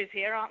issues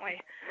here, aren't we?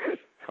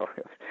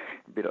 Sorry,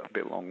 a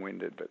bit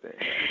long-winded, but there.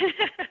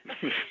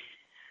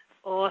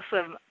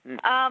 Awesome.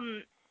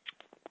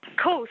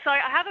 Cool. So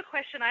I have a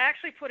question. I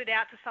actually put it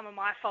out to some of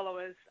my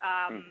followers.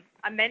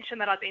 I mentioned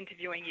that I was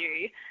interviewing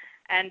you,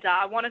 and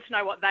I wanted to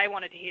know what they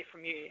wanted to hear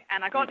from you.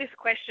 And I got this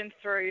question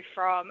through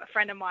from a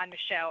friend of mine,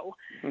 Michelle,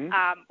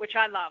 which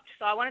I loved.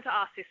 So I wanted to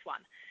ask this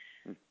one.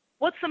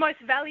 What's the most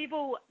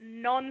valuable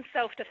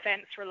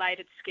non-self-defense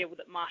related skill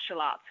that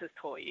martial arts has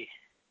taught you?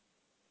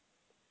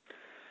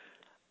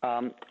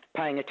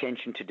 Paying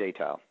attention to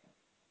detail.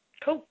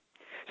 Cool.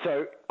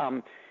 So,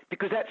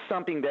 because that's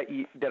something that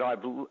you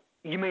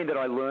mean that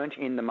I learned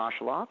in the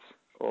martial arts?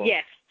 Or?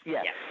 Yes.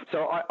 Yeah. Yes.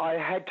 So I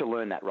had to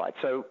learn that, right?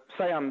 So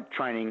say I'm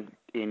training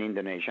in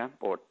Indonesia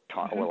or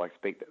Thai. Well,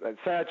 say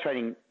I'm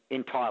training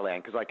in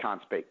Thailand because I can't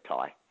speak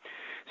Thai.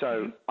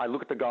 So I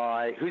look at the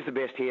guy. Who's the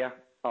best here?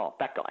 Oh,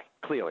 that guy,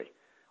 clearly.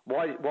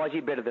 Why is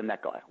he better than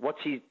that guy?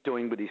 What's he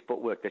doing with his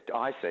footwork? That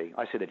I see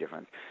the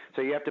difference.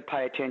 So you have to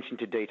pay attention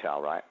to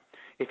detail, right?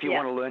 If you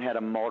want to learn how to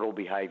model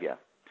behavior.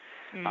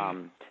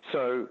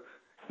 So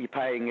you're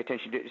paying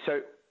attention to.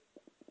 So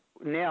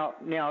now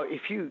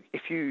if you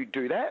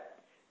do that,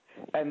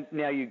 and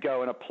now you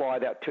go and apply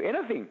that to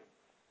anything,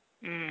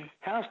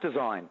 house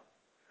design,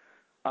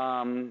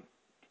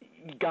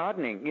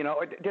 gardening.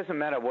 It doesn't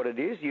matter what it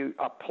is. You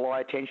apply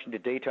attention to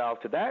detail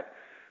to that,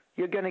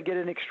 you're going to get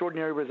an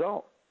extraordinary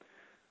result.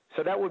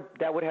 So that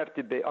would have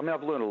to be. I mean,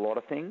 I've learned a lot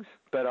of things,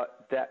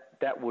 but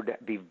that would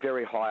be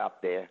very high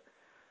up there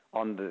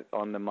on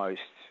the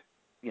most,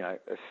 a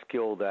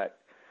skill that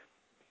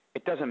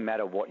it doesn't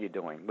matter what you're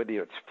doing,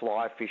 whether it's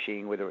fly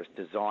fishing, whether it's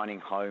designing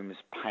homes,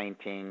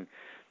 painting,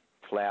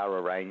 flower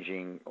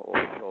arranging,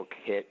 or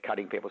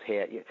cutting people's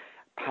hair.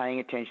 Paying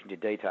attention to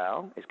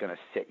detail is going to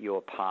set you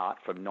apart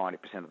from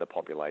 90% of the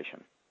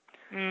population.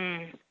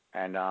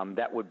 And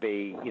that would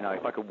be,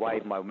 if I could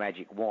wave my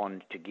magic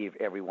wand to give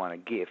everyone a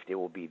gift,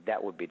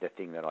 that would be the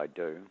thing that I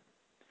do.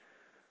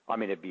 I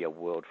mean, it'd be a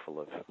world full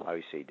of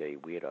OCD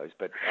weirdos,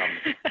 but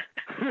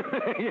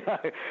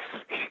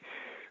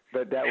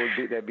but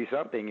that'd be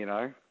something,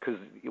 because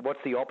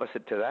what's the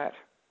opposite to that?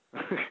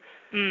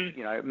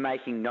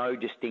 Making no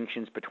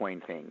distinctions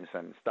between things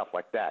and stuff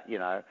like that.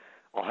 A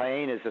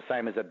hyena is the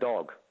same as a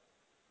dog.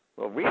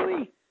 Well,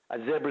 really? A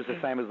zebra is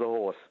the same as the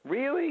horse.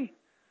 Really?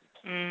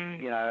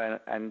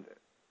 And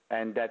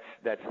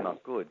that's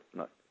not good.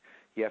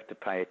 You have to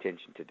pay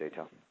attention to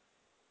detail.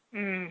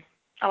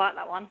 I like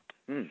that one.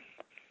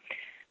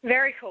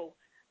 Very cool.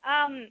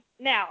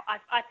 Now,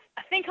 I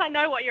think I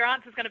know what your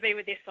answer is going to be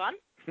with this one,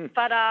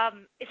 but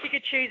if you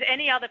could choose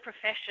any other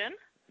profession,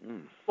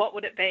 what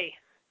would it be?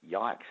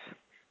 Yikes.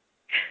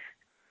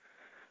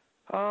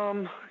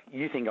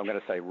 You think I'm going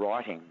to say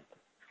writing?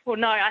 Well,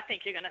 no, I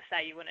think you're going to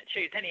say you wouldn't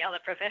choose any other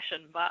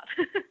profession, but...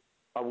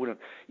 I wouldn't.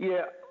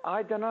 Yeah,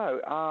 I don't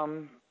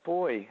know.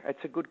 Boy,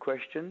 it's a good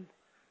question.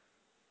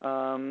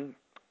 Yeah,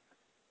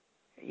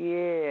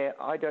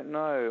 I don't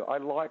know. I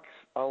like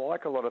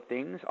a lot of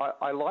things.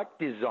 I like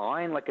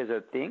design, like as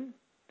a thing,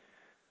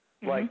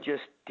 like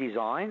just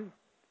design.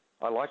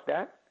 I like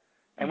that.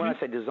 And when I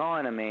say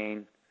design, I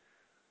mean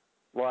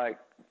like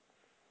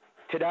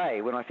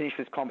today when I finish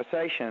this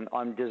conversation,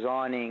 I'm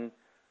designing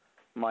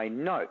my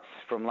notes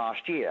from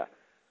last year.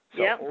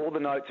 So all the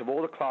notes of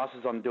all the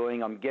classes I'm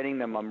doing, I'm getting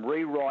them, I'm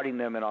rewriting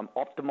them, and I'm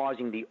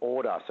optimizing the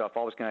order. So if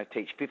I was going to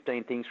teach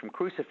 15 things from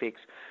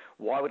crucifix,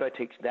 why would I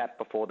teach that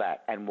before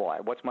that, and why?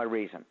 What's my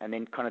reason? And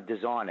then kind of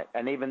design it.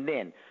 And even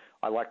then,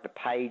 I like the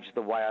page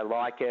the way I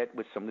like it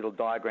with some little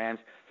diagrams.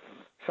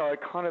 So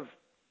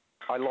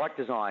I like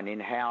design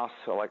in-house.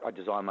 I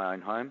design my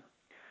own home.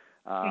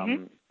 So I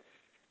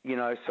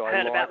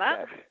heard like about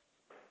that.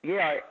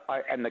 Yeah,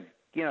 and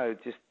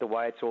just the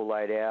way it's all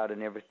laid out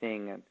and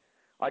everything, and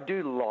I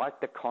do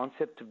like the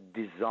concept of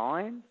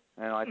design,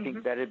 and I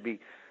think that'd be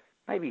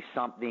maybe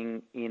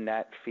something in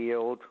that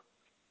field,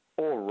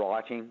 or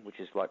writing, which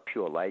is like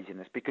pure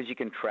laziness, because you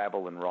can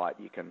travel and write.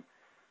 You can,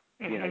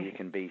 you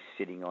can be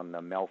sitting on the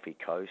Amalfi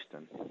Coast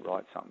and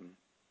write something.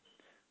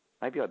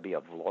 Maybe I'd be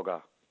a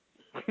vlogger.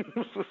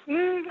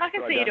 I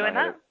can see you doing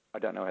that. I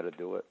don't know how to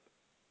do it.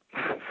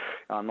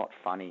 I'm not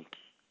funny.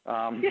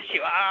 Yes,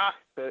 you are.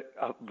 But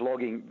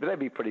vlogging, that'd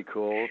be pretty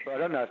cool. But I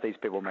don't know if these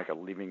people make a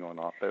living or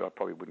not, but I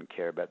probably wouldn't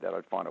care about that.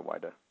 I'd find a way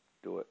to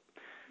do it.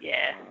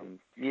 Yeah.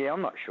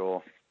 I'm not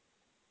sure.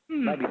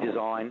 Maybe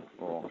design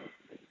or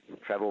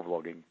travel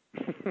vlogging.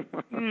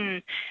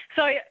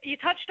 So you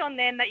touched on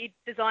then that you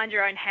designed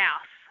your own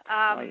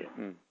house.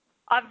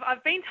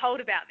 I've been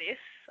told about this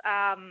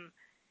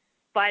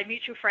by a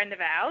mutual friend of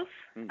ours.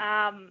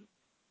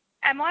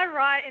 Am I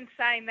right in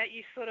saying that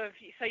you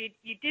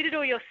did it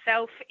all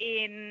yourself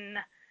in,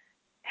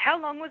 how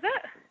long was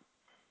it?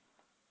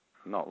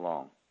 not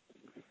long.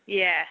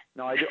 Yeah.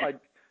 No, I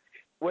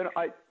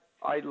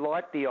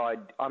like the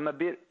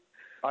idea.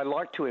 I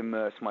like to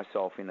immerse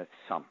myself in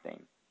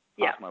something.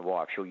 Yeah. Ask my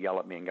wife, she'll yell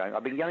at me and go,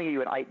 I've been yelling at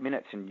you in 8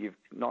 minutes and you've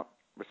not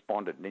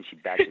responded. And then she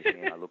bashes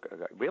me and I look at her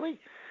and go, really?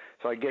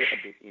 So I get a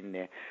bit in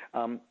there.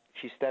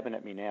 She's stabbing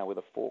at me now with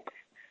a fork.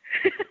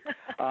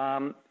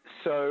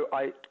 So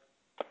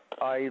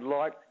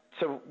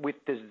with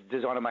the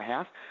design of my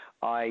house,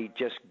 I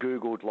just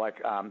Googled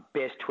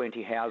best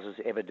 20 houses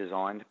ever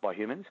designed by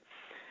humans.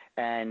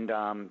 And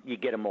you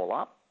get them all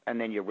up. And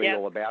then you read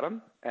all about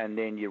them, and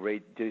then you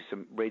read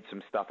some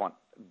stuff on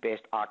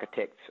best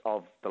architects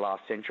of the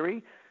last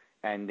century,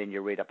 and then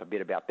you read up a bit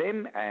about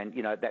them, and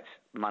that's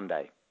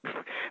Monday.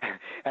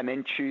 And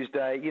then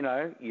Tuesday, you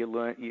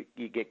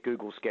get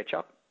Google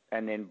SketchUp,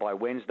 and then by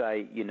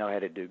Wednesday you know how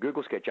to do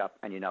Google SketchUp,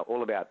 and you know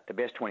all about the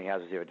best 20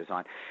 houses ever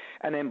designed.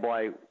 And then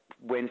by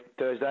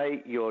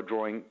Thursday you're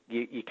drawing,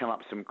 you come up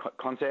with some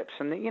concepts,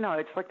 and then,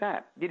 it's like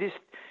that. You just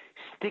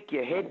stick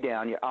your head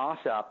down, your ass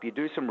up, you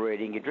do some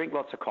reading, you drink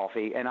lots of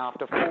coffee, and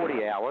after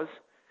 40 hours,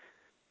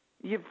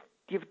 you've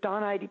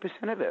done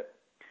 80% of it.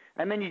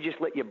 And then you just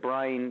let your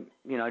brain,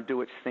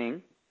 do its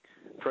thing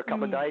for a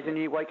couple of days, and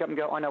you wake up and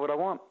go, I know what I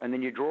want, and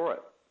then you draw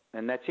it,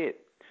 and that's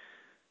it.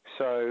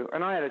 So,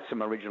 and I added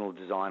some original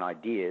design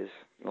ideas,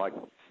 like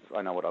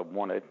I know what I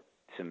wanted,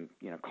 some,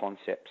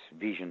 concepts,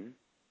 vision,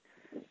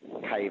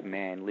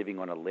 caveman living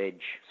on a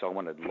ledge, so I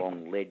wanted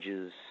long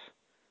ledges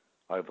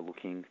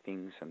overlooking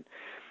things, and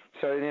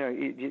so,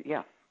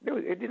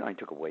 it only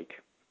took a week.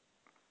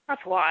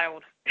 That's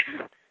wild.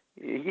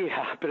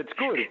 Yeah, but it's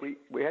good.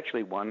 We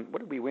actually won. What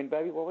did we win,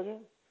 baby? What was it?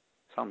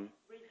 Some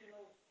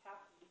regional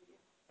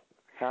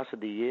house of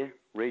the year,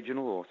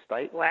 regional or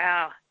state.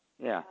 Wow.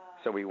 Yeah,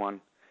 so we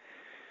won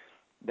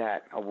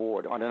that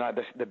award. I don't know,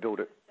 the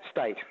builder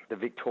state, the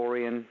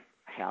Victorian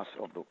House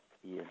of the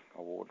Year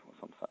award or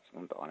something such. I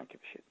don't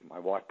give a shit. My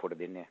wife put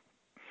it in there.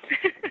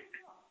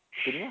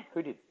 Didn't you?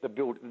 Who did? The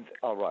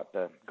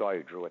guy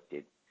who drew it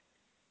did.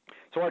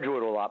 So I drew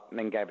it all up and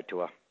then gave it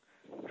to a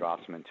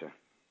draftsman to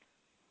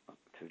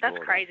That's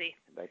draw crazy.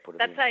 They put it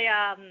That's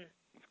in.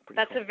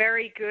 That's cool. a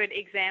very good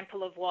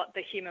example of what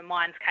the human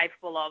mind's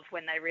capable of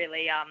when they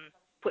really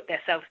put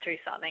themselves through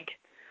something.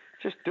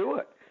 Just do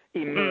it.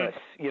 Immerse.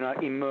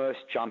 Immerse.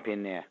 Jump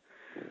in there.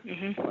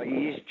 Mm-hmm.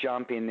 You just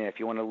jump in there. If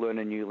you want to learn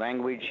a new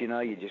language,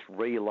 you just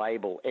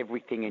relabel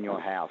everything in your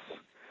house.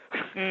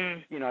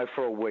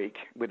 For a week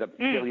with a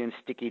billion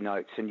sticky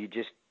notes, and you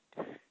just,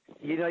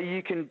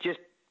 you can just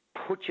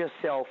put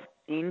yourself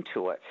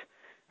into it.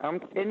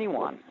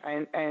 Anyone,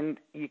 and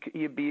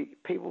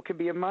people can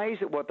be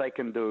amazed at what they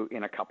can do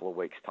in a couple of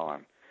weeks'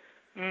 time.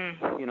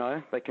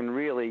 They can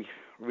really,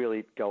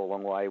 really go a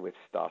long way with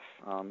stuff,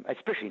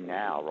 especially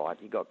now,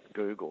 right? You got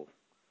Google.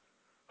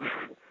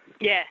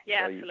 Yeah, so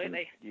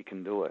absolutely. You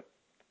can do it.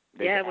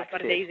 We've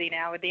got it easy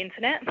now with the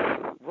internet.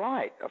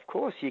 Right, of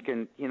course you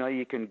can.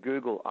 You can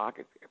Google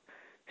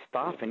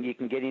stuff, and you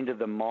can get into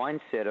the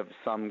mindset of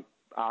some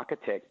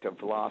architect of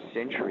the last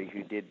century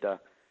who did the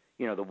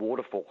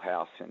waterfall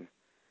house in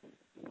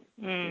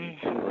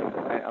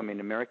England,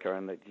 America,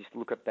 and they just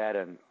look at that,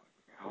 and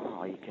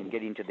you can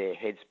get into their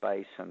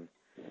headspace, and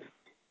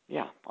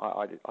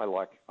I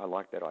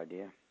like that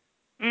idea.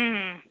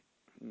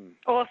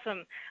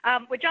 Awesome.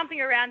 We're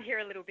jumping around here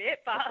a little bit,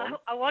 but okay.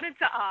 I wanted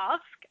to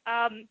ask,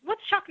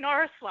 what's Chuck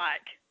Norris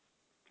like?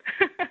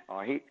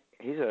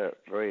 He's a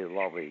very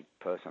lovely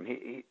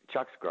person.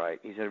 Chuck's great.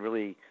 He's a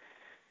really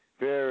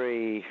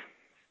very,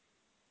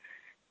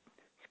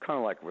 it's kind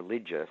of like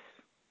religious,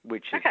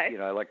 which is,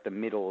 like the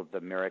middle of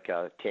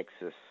America,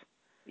 Texas.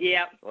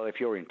 Yeah. Well, if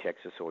you're in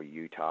Texas or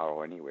Utah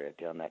or anywhere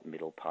down that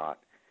middle part,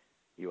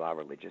 you are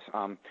religious,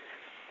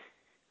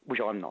 which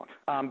I'm not.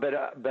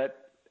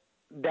 But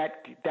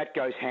that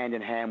goes hand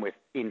in hand with,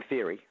 in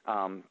theory,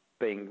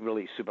 being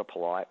really super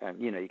polite,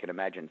 and you can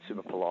imagine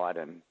super polite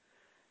and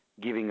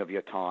giving of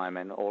your time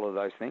and all of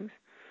those things.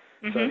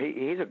 Mm-hmm. So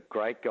he's a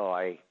great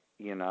guy,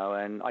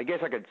 and I guess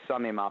I could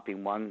sum him up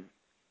in one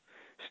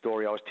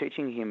story. I was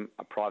teaching him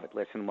a private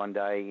lesson one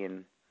day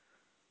in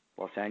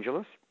Los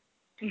Angeles,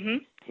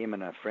 him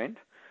and a friend,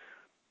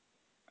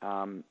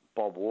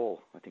 Bob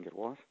Wall, I think it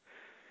was,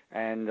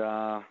 and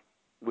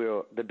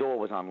the door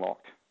was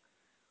unlocked,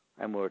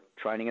 and we were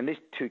training, and these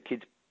two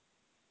kids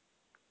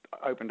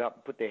opened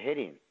up, put their head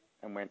in,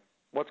 and went,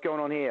 "What's going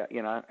on here?"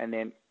 And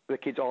then the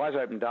kid's eyes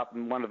opened up,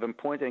 and one of them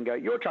pointed and go,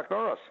 "You're Chuck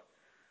Norris."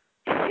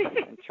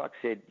 And Chuck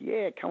said,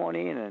 "Yeah, come on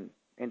in," and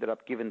ended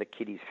up giving the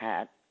kid his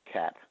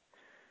cap,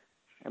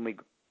 and we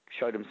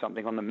showed him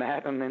something on the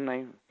mat, and then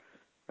they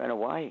ran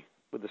away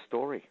with the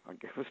story. I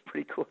guess it was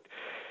pretty good.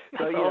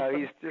 So, awesome.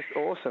 He's just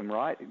awesome,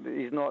 right?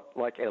 He's not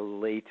like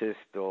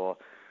elitist or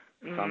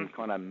some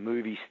kind of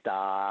movie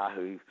star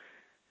who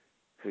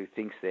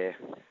thinks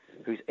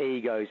whose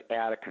ego's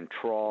out of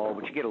control,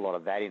 which you get a lot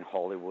of that in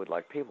Hollywood.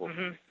 Like people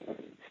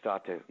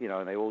start to,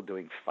 and they're all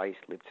doing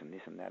facelifts and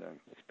this and that and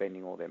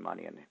spending all their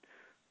money and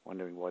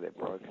wondering why they're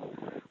broke.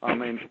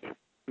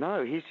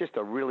 No, he's just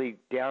a really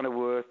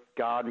down-to-earth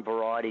garden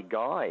variety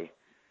guy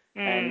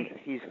And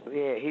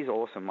he's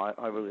awesome.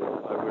 I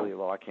really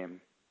like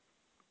him.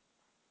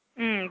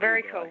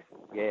 Very cool.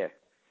 Yeah.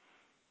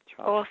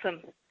 Charles.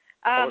 Awesome.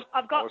 I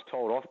was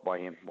told off by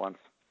him once.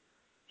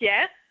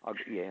 Yeah?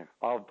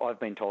 I've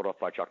been told off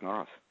by Chuck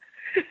Norris.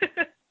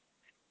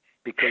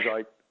 Because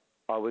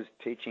I was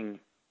teaching,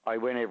 I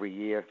went every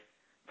year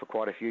for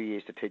quite a few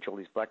years to teach all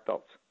these black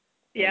belts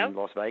in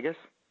Las Vegas.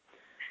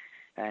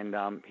 And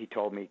he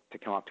told me to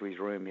come up to his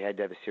room. He had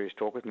to have a serious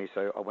talk with me.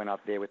 So I went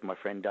up there with my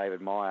friend David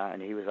Meyer,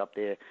 and he was up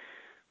there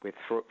with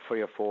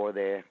 3 or 4 of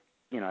their,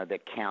 their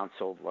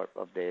council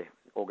of their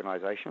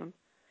organisation.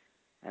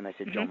 And they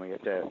said, John, we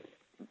have to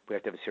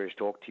have a serious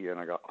talk to you. And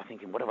I go, I'm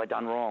thinking, what have I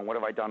done wrong? What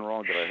have I done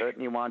wrong? Did I hurt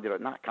anyone?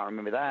 No, I can't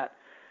remember that.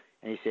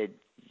 And he said,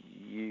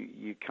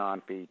 you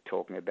can't be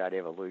talking about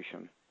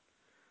evolution.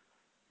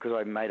 Because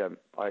I made a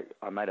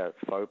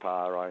faux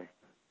pas.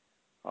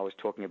 I was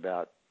talking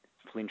about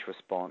flinch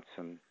response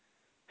and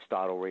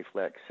startle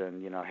reflex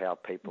and, how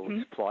people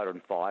flight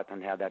and fight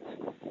and how that's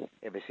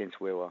ever since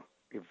we were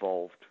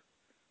evolved.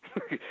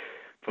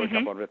 For a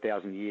couple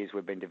 100,000 years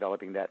we've been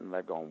developing that, and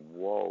they've gone,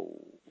 whoa.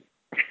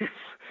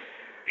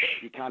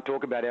 You can't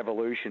talk about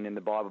evolution in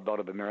the Bible Belt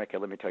of America,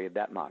 let me tell you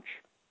that much.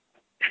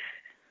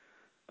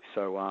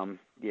 So,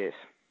 yes,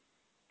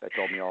 they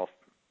told me off.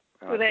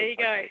 Well, there you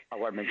go. I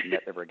won't mention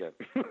that ever again.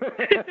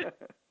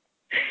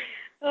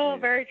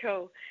 Very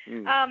cool.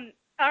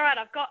 All right,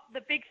 I've got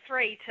the big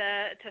 3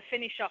 to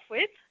finish off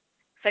with.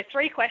 So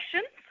 3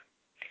 questions.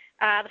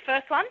 The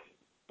first one,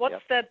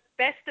 what's the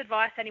best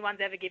advice anyone's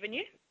ever given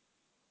you?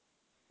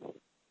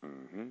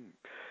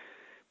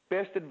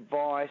 Best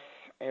advice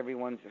there's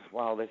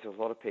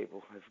a lot of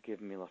people who've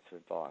given me lots of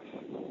advice.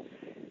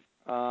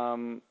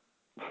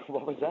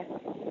 What was that?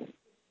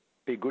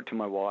 Be good to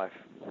my wife,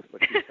 that's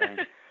what she's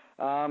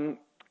saying.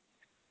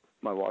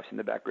 My wife's in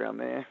the background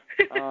there,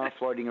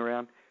 floating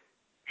around.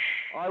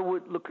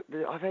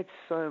 I've had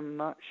so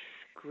much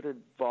good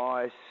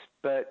advice,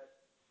 but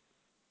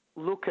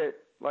look at,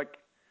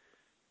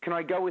 can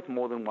I go with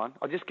more than one?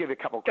 I'll just give you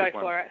a couple of quick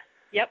ones. Go for it.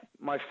 Yep.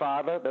 My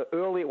father,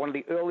 one of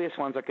the earliest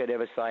ones I could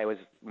ever say was,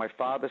 my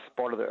father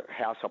spotted a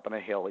house up on a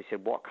hill. He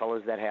said, what colour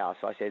is that house?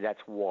 I said, that's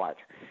white.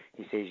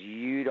 He says,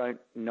 you don't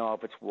know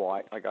if it's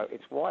white. I go,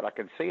 it's white, I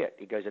can see it.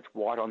 He goes, it's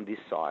white on this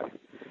side.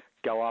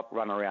 Go up,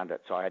 run around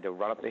it. So I had to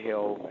run up the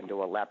hill and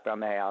do a lap down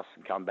the house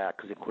and come back,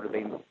 because it could have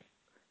been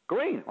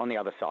green on the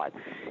other side.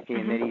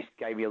 And then he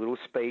gave me a little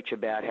speech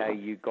about how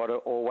you got to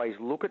always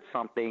look at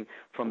something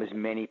from as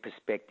many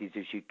perspectives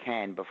as you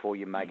can before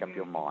you make up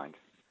your mind.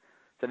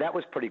 So that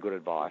was pretty good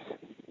advice.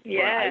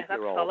 Yeah,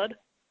 that's solid.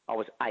 I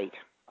was 8.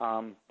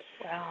 Wow.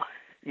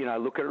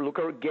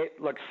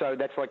 So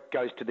that's what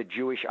goes to the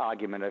Jewish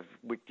argument of,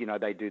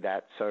 they do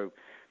that. So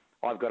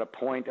I've got a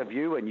point of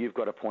view and you've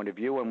got a point of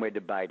view and we're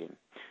debating.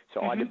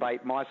 So I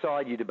debate my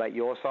side, you debate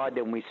your side,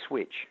 then we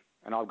switch.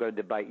 And I've got to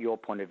debate your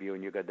point of view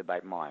and you've got to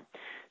debate mine.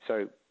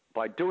 So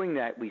by doing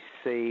that, we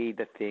see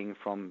the thing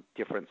from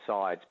different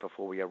sides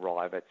before we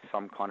arrive at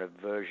some kind of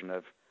version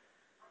of,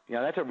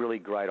 that's a really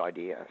great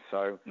idea.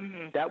 So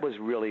that was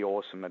really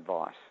awesome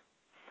advice.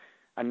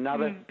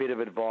 Another bit of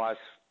advice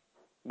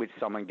which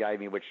someone gave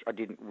me, which I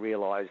didn't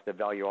realize the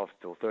value of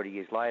till 30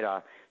 years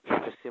later,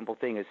 such a simple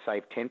thing as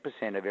save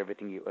 10% of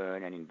everything you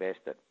earn and invest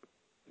it.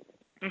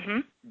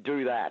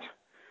 Do that.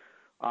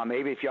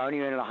 Even if you only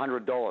earn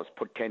 $100,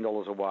 put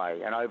 $10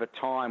 away. And over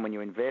time, when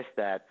you invest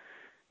that,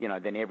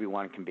 then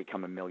everyone can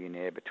become a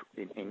millionaire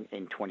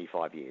in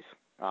 25 years,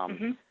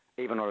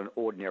 even on an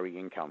ordinary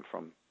income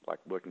from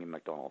working in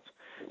McDonald's.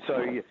 So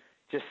you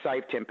just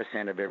save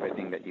 10% of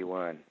everything that you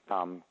earn.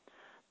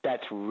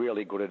 That's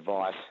really good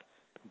advice,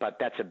 but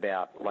that's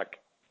about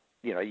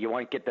you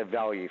won't get the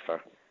value for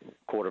a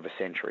quarter of a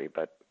century,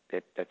 but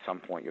at some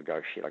point you'll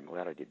go, shit, I'm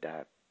glad I did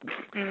that.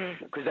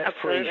 Because that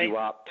frees you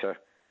up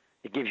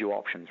it gives you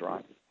options,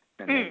 right?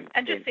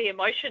 And just the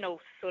emotional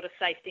sort of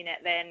safety net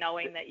there,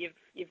 knowing that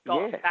you've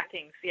got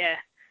backings,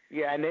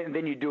 Yeah, and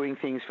then you're doing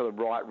things for the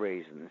right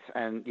reasons,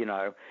 and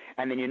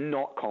and then you're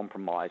not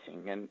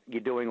compromising, and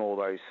you're doing all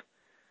those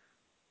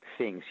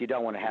things. You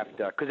don't want to have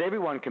to, because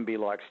everyone can be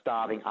like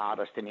starving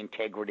artist and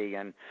integrity,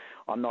 and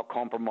I'm not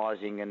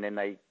compromising, and then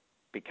they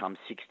become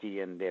 60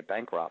 and they're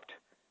bankrupt.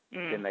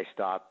 Then they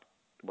start,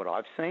 what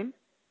I've seen,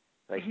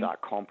 they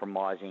start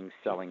compromising,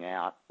 selling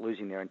out,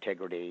 losing their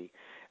integrity,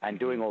 and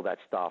doing all that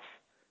stuff.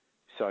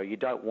 So you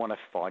don't want to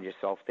find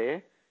yourself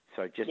there.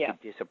 So just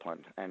be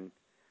disciplined and,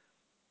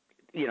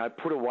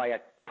 put away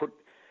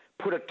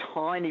put a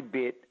tiny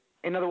bit.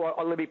 In other words,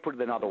 let me put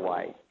it another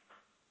way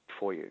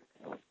for you.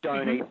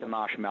 Don't eat the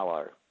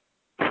marshmallow.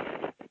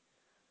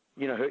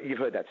 You've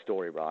heard that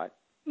story, right?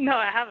 No,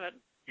 I haven't.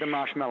 The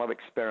marshmallow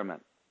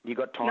experiment. You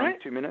got time? No.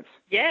 2 minutes?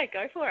 Yeah,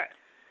 go for it.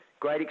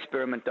 Great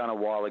experiment done a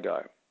while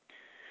ago.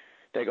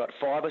 They got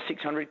 500 or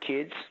 600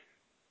 kids.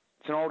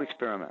 It's an old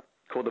experiment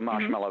called the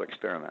marshmallow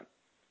experiment.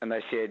 And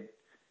they said,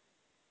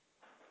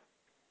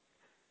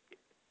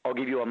 I'll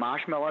give you a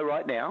marshmallow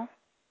right now,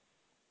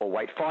 or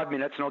wait 5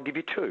 minutes and I'll give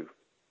you 2.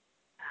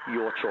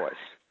 Your choice.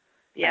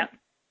 Yeah.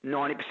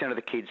 90% of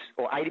the kids,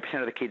 or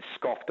 80% of the kids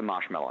scoffed the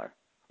marshmallow.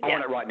 I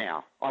want it right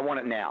now. I want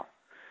it now.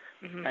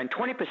 Mm-hmm. And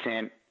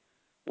 20%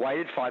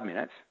 waited 5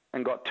 minutes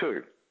and got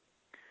 2.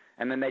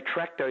 And then they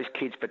tracked those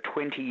kids for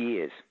 20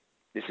 years.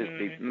 This is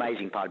the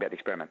amazing part about the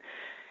experiment.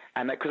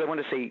 And because I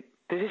want to see,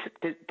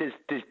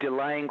 does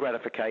delaying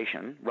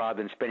gratification,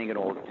 rather than spending it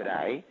all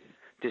today,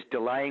 does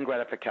delaying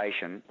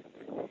gratification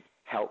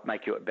help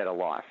make you a better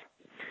life?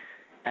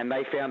 And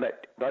they found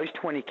that those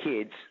 20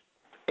 kids,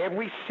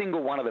 every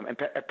single one of them,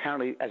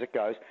 apparently as it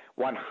goes,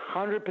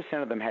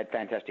 100% of them had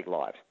fantastic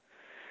lives.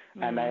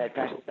 And they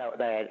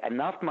had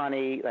enough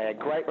money, they had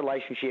great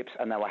relationships,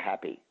 and they were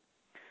happy.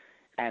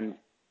 And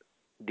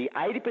the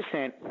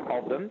 80%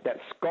 of them that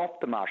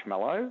scoffed the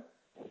marshmallow,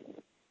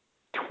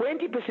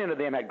 20% of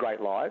them had great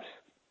lives,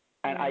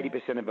 and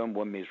 80% of them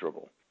were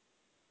miserable.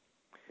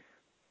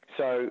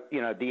 So,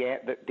 you know,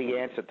 the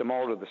answer, the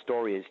moral of the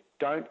story is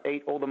don't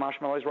eat all the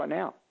marshmallows right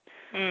now.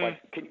 Like,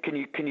 can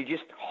you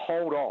just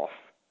hold off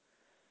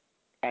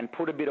and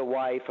put a bit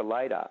away for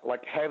later?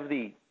 Like, have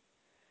the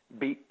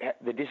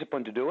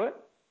discipline to do it,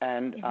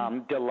 and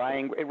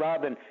delaying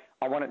rather than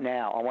I want it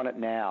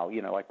now.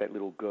 You know, like that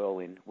little girl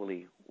in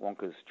Willy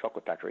Wonka's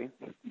chocolate factory.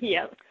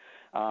 Yeah.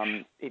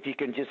 If you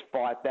can just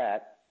fight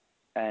that,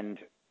 and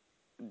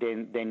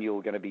then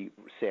you're going to be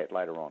set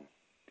later on.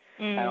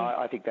 And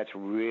I think that's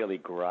really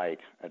great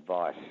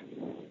advice,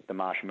 the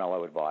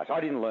marshmallow advice. I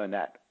didn't learn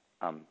that.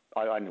 I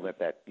only learned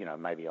that, you know,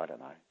 maybe, I don't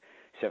know,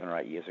 7 or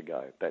 8 years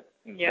ago. But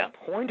the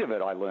point of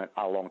it I learned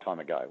a long time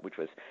ago, which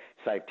was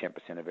save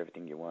 10% of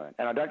everything you earn.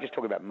 And I don't just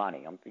talk about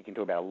money. You can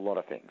talk about a lot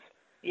of things.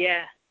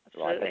 Yeah,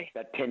 absolutely. Right?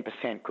 That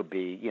 10% could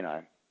be, you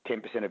know,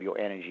 10% of your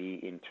energy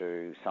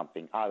into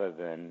something other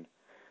than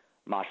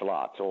martial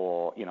arts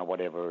or, you know,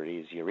 whatever it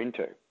is you're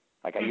into.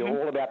 Like, are you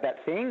all about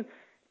that thing?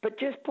 But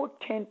just put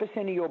 10%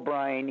 of your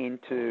brain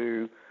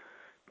into,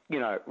 you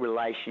know,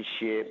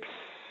 relationships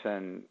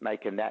and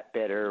making that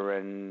better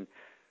and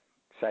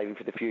saving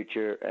for the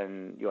future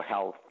and your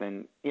health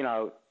and, you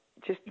know,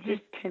 just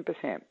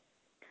 10%.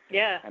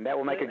 Yeah. And that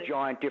will make a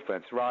giant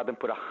difference rather than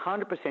put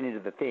 100% into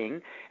the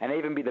thing and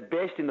even be the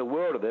best in the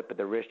world of it, but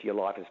the rest of your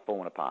life has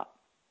fallen apart.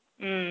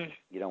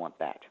 You don't want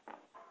that.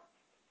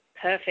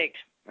 Perfect.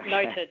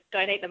 Noted.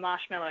 Don't eat the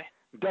marshmallow.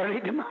 Don't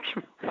eat the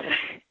marshmallow.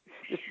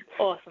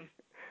 Awesome.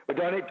 But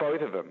don't eat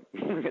both of them.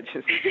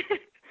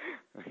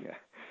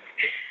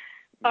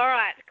 All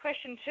right,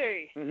 question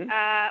 2.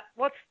 I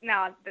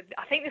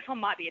think this one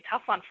might be a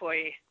tough one for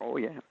you. Oh,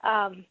 yeah.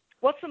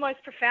 What's the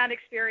most profound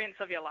experience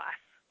of your life?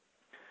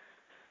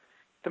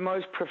 The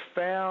most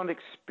profound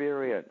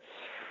experience.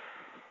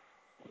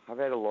 I've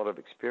had a lot of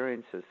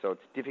experiences, so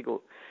it's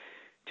difficult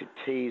to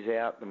tease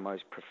out the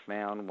most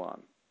profound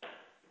one.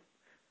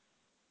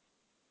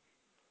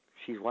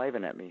 She's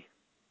waving at me.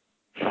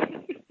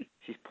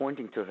 She's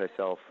pointing to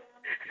herself.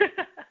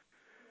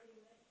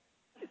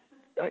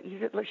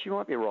 She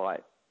might be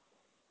right.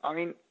 I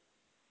mean,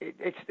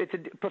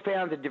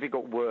 profound is a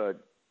difficult word.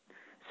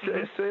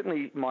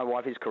 Certainly, my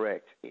wife is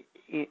correct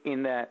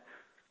in that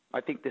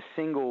I think the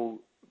single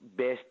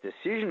best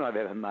decision I've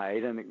ever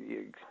made, and the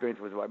experience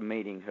was like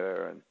meeting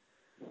her and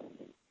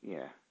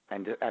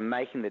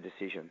making the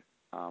decision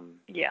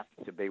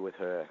to be with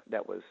her.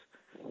 That was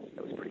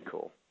pretty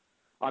cool.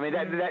 I mean,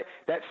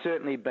 that's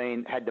certainly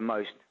had the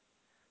most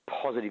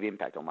positive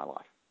impact on my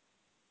life.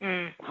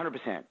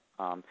 100%.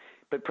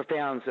 But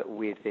profound's a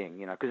weird thing,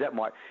 you know, because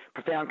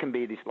profound can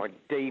be this like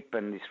deep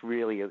and this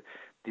really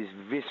this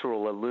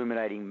visceral,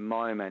 illuminating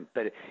moment,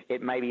 but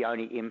it maybe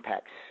only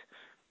impacts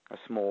a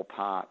small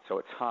part, so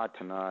it's hard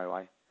to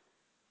know.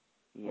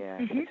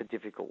 It's a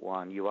difficult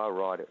one. You are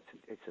right.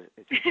 It's a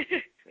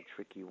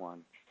tricky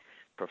one.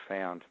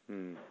 Profound.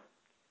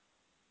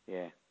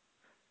 Yeah.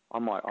 I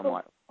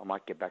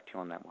might get back to you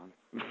on that one.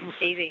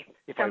 Easy.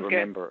 if Sounds I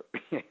remember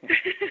it.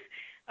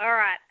 All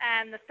right.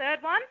 And the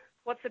third one,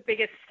 what's the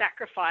biggest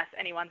sacrifice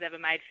anyone's ever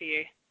made for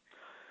you?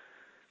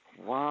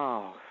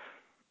 Wow.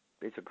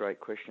 These are great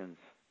questions.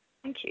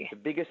 Thank you. The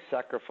biggest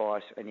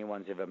sacrifice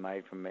anyone's ever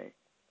made for me.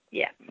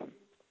 Yeah.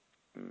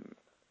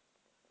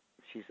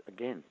 She's,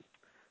 again,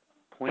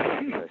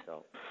 pointing at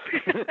herself.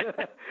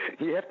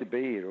 You have to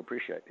be here to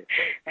appreciate it.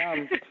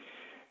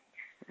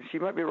 She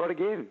might be right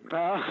again.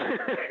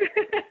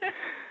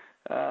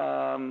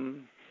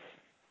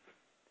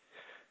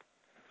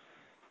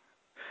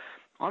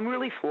 I'm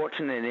really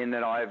fortunate in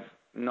that I've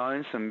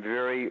known some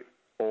very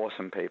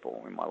awesome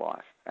people in my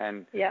life.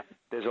 And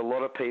there's a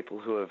lot of people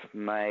who have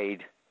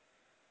made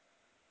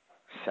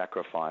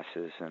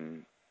sacrifices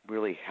and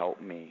really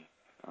helped me.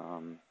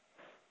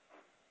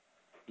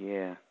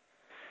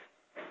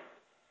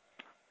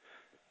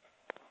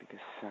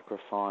 Biggest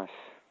sacrifice.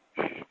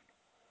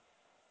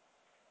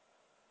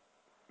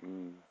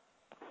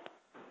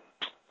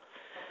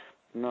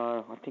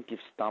 No, I think you've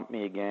stumped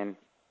me again.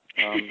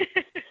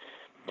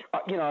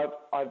 You know,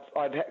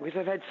 because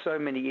I've had so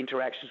many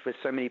interactions with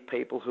so many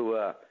people who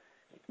are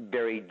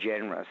very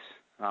generous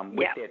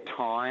with their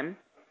time,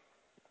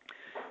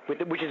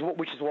 which is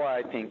why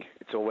I think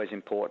it's always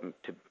important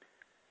to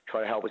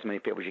try to help as many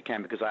people as you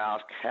can. Because I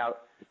ask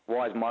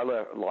why has my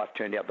life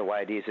turned out the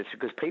way it is? It's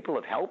because people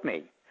have helped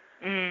me.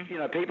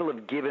 People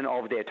have given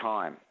of their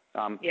time,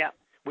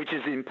 which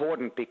is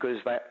important because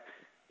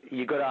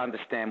you got to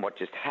understand what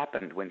just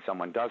happened when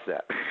someone does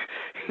that.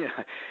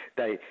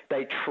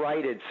 They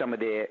traded some of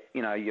their,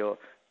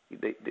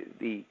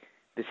 the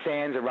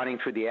sands are running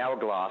through the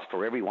hourglass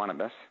for every one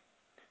of us.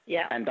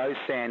 Yeah. And those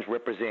sands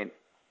represent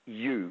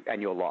you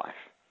and your life.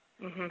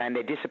 And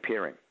they're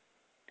disappearing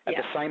at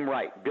the same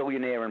rate,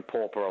 billionaire and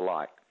pauper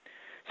alike.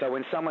 So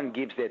when someone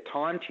gives their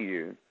time to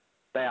you,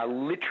 they are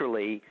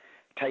literally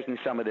taking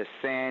some of the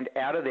sand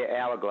out of their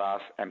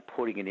hourglass and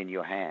putting it in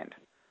your hand.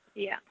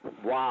 Yeah.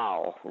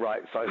 Wow,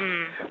 right? So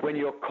when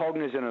you're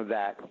cognizant of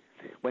that,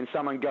 when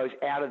someone goes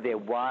out of their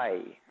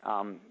way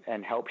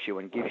and helps you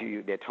and gives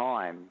you their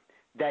time,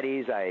 that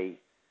is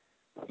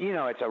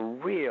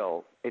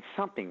it's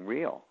something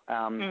real.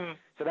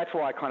 So that's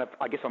why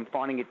I guess I'm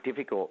finding it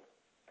difficult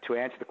to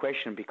answer the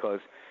question because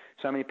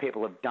so many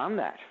people have done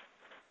that.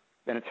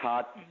 Then it's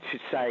hard to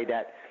say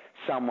that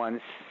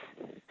someone's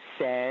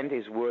sand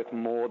is worth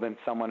more than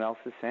someone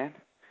else's sand.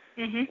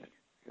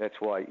 That's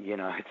why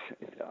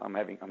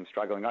I'm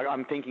struggling.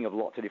 I'm thinking of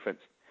lots of different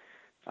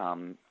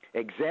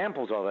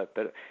examples of it,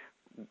 but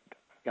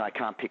I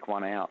can't pick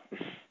one out.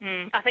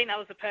 I think that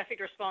was a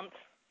perfect response.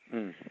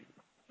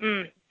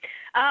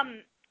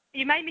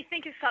 You made me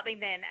think of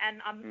something then,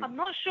 and I'm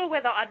not sure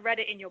whether I'd read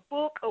it in your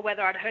book or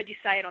whether I'd heard you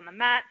say it on the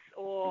mats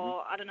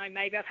or, I don't know,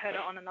 maybe I've heard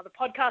it on another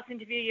podcast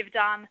interview you've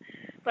done.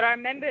 But I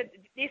remember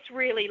this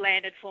really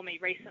landed for me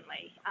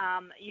recently.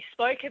 You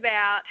spoke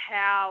about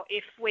how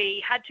if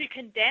we had to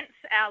condense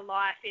our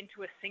life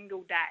into a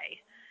single day,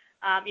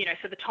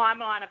 so the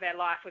timeline of our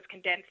life was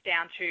condensed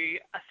down to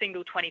a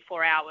single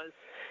 24 hours,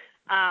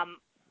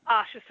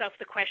 ask yourself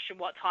the question,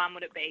 what time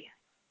would it be?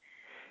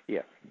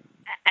 Yeah.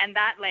 And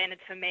that landed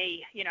for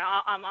me.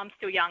 I'm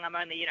still young. I'm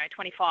only,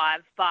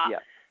 25,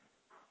 but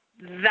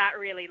that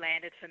really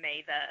landed for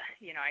me.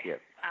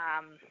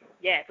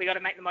 We got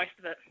to make the most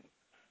of it.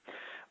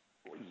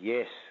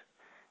 Yes.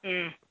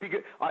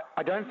 Because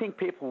I don't think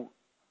people.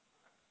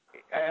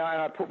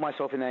 I put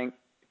myself in that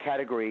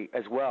category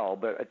as well,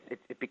 but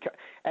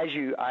as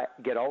you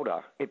get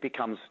older, it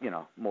becomes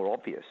more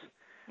obvious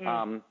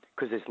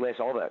because there's less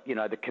of it.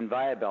 The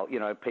conveyor belt.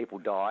 People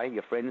die.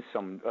 Your friends,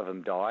 some of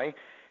them die.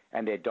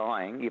 And they're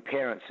dying. Your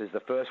parents is the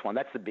first one.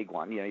 That's the big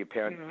one. Your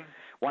parent,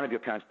 one of your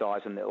parents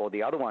dies, or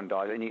the other one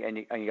dies, and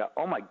you go,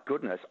 oh my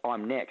goodness,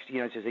 I'm next.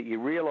 It's just that you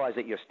realise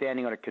that you're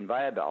standing on a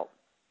conveyor belt,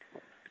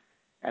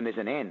 and there's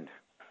an end,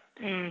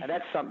 and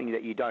that's something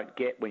that you don't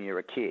get when you're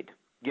a kid.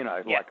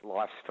 Like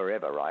life's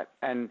forever, right?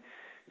 And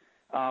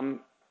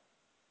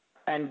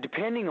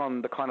depending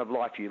on the kind of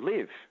life you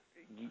live,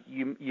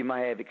 you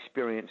may have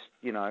experienced,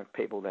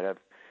 people that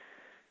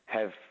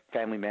have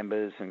family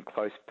members and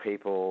close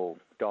people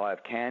die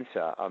of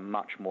cancer are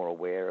much more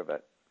aware of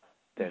it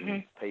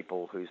than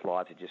people whose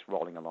lives are just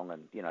rolling along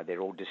and, they're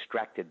all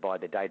distracted by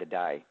the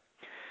day-to-day.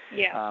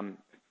 Yeah.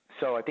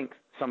 So I think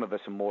some of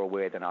us are more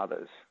aware than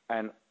others.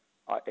 And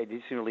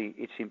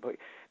it's important.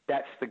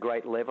 That's the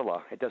great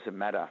leveler. It doesn't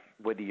matter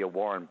whether you're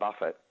Warren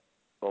Buffett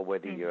or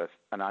whether you're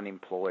an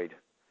unemployed,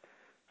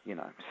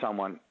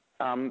 someone.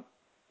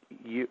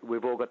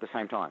 We've all got the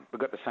same time.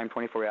 We've got the same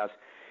 24 hours.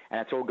 And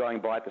it's all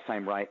going by at the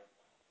same rate.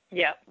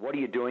 Yeah. What are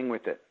you doing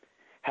with it?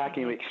 How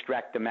can you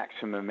extract the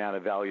maximum amount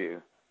of value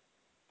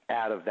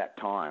out of that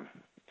time?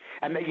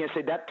 And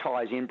so that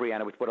ties in,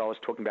 Brianna, with what I was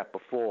talking about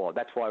before.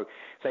 That's why,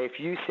 say, if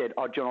you said,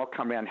 "Oh, John, I'll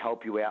come around and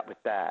help you out with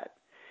that,"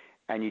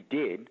 and you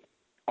did,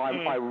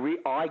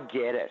 I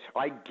get it.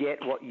 I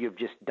get what you've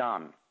just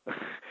done.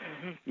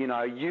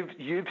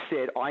 You've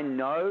said, "I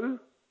know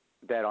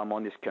that I'm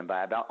on this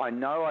conveyor belt. I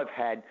know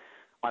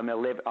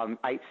I'm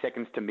 8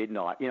 seconds to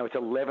midnight. It's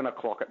 11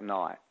 o'clock at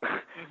night.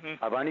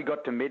 I've only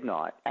got to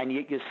midnight, and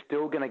yet you're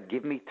still going to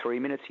give me 3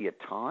 minutes of your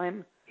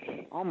time?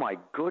 Oh, my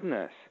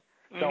goodness.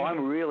 So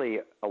I'm really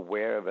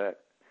aware of it.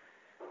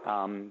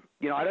 I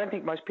don't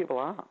think most people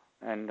are,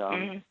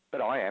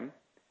 but I am.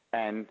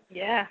 And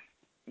yeah,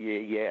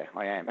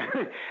 I am.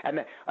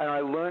 and I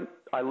learned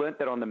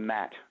that on the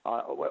mat.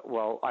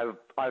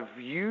 I've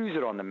used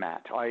it on the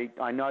mat.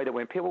 I know that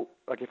when people,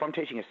 like if I'm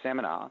teaching a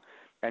seminar,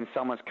 and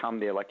someone's come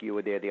there like you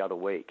were there the other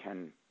week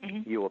and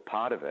you were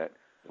part of it,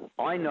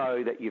 I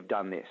know that you've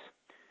done this.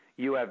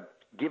 You have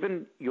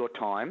given your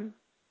time.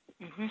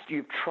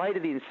 You've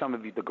traded in some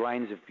of the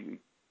grains of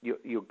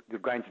your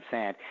grains of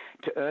sand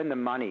to earn the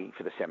money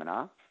for the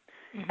seminar.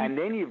 And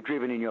then you've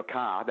driven in your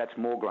car, that's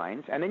more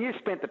grains. And then you've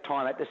spent the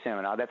time at the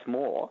seminar, that's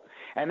more.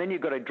 And then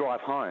you've got to drive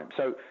home.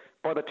 So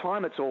by the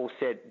time it's all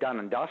said, done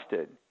and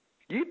dusted,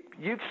 you've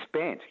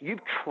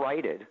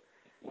traded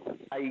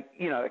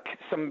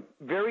some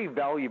very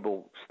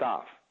valuable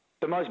stuff,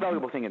 the most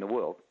valuable thing in the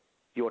world,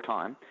 your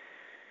time,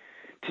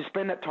 to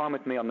spend that time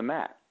with me on the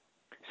mat.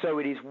 So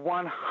it is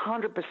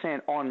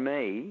 100% on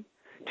me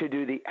to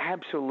do the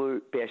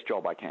absolute best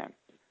job I can.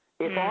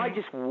 If I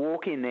just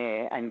walk in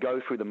there and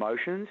go through the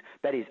motions,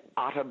 that is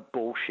utter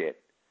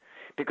bullshit,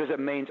 because it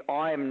means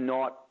I am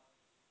not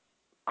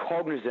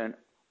cognizant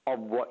of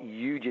what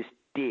you just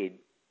did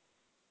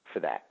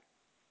for that.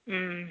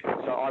 Mm.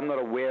 So I'm not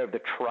aware of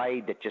the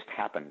trade that just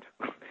happened.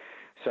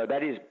 So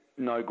that is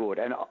no good.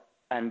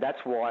 And that's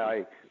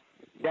why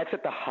that's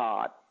at the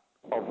heart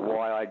of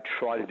why I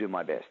try to do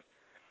my best.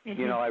 Mm-hmm.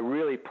 You know, I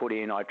really put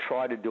in, I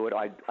try to do it,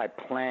 I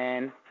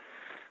plan,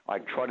 I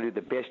try to do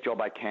the best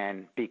job I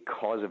can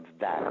because of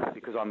that,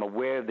 because I'm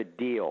aware of the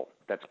deal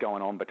that's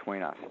going on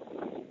between us.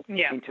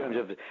 Yeah. In terms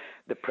of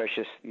the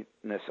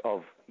preciousness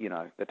of, you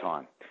know, the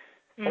time.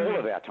 Mm-hmm. All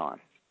of our time.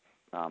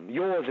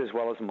 Yours as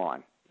well as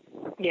mine.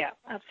 Yeah,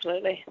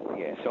 absolutely.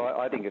 Yeah, so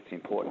I think it's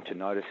important to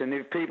notice. And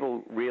if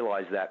people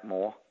realise that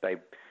more, they'd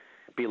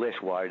be less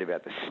worried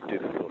about the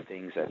stupid little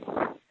things that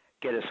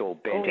get us all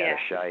bent out of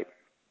shape,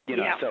 you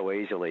know, so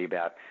easily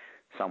about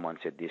someone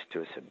said this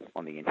to us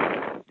on the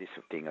internet, this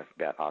thing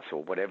about us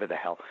or whatever the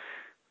hell.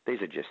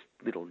 These are just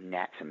little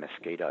gnats and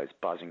mosquitoes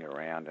buzzing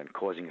around and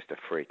causing us to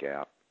freak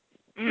out.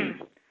 Mm.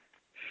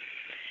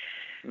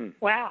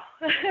 Wow.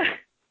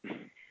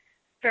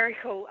 Very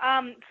cool.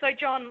 So,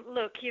 John,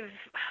 look, you've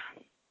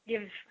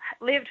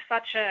lived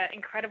such an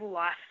incredible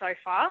life so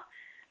far.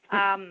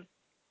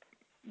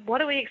 What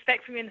do we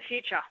expect from you in the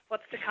future?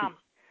 What's to come?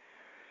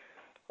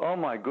 Oh,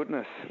 my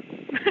goodness.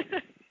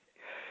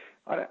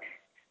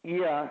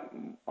 Yeah,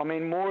 I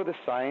mean, more of the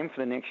same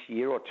for the next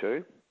year or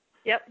two.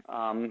 Yep.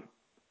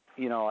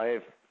 You know,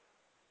 I'm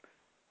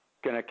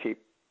going to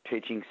keep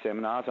teaching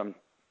seminars.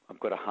 I've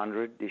got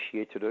 100 this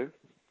year to do.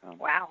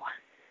 Wow.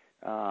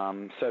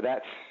 So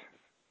that's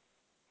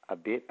a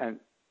bit,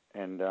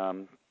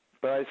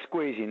 but I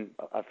squeeze in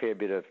a fair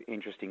bit of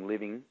interesting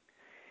living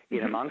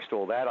in amongst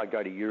all that. I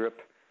go to Europe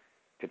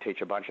to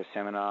teach a bunch of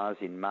seminars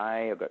in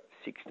May. I've got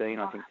 16,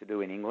 I think, to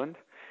do in England.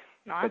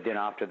 Nice. But then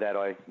after that,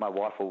 my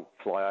wife will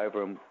fly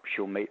over and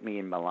she'll meet me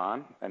in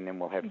Milan, and then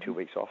we'll have 2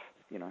 weeks off,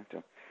 you know.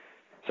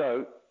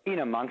 So in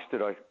amongst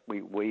it,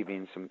 we weave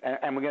in some,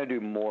 and we're going to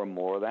do more and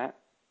more of that.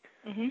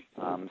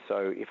 Mm-hmm.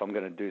 So if I'm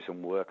going to do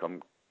some work,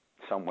 I'm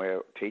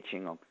somewhere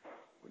teaching, I'll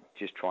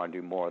just try and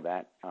do more of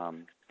that.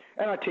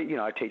 And I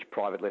teach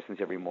private lessons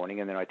every morning,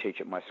 and then I teach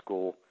at my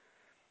school,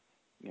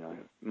 you know,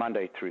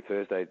 Monday through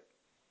Thursday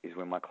is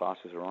when my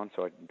classes are on,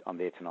 so I'm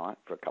there tonight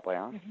for a couple of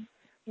hours. Mm-hmm.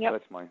 Yep. So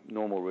that's my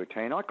normal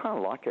routine. I kind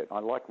of like it. I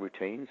like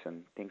routines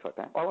and things like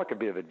that. I like a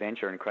bit of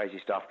adventure and crazy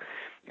stuff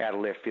out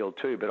of left field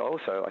too, but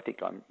also I think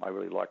I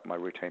really like my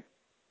routine.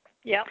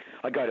 Yeah.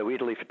 I go to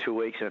Italy for 2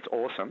 weeks and it's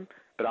awesome,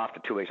 but after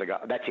 2 weeks I go,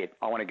 that's it.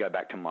 I want to go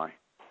back to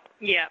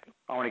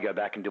I want to go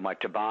back and do my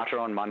Tabata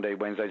on Monday,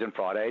 Wednesdays and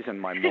Fridays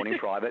and my morning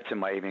privates and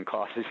my evening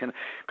classes,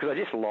 because I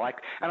just like,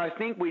 and I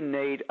think we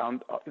need,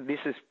 this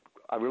is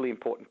a really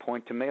important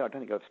point to me. I don't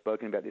think I've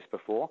spoken about this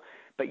before,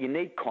 but you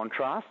need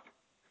contrast.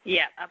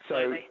 Yeah,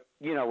 absolutely.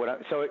 So, you know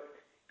what?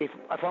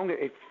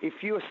 If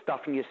you're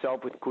stuffing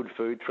yourself with good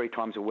food 3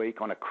 times a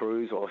week on a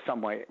cruise or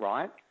somewhere,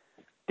 right?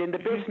 Then the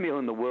best meal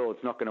in the world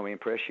is not going to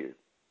impress you.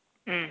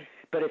 Mm.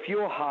 But if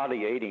you're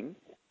hardly eating,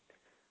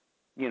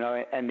 you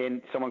know, and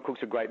then someone cooks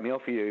a great meal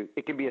for you,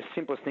 it can be a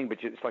simplest thing, but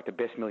it's like the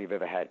best meal you've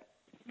ever had.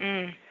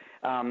 Mm.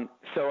 And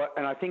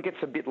I think it's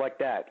a bit like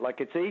that.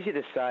 Like, it's easy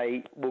to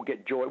say we'll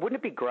get joy. Wouldn't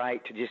it be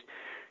great to just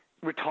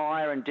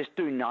retire and just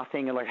do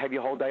nothing and like have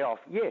your whole day off?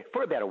 Yeah,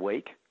 for about a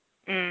week.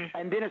 Mm.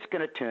 And then it's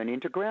going to turn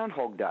into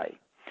Groundhog Day.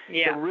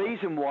 Yeah. The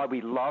reason why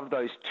we love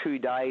those 2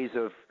 days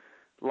of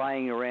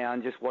laying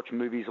around, just watch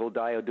movies all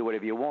day or do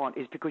whatever you want,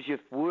 is because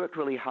you've worked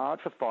really hard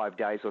for 5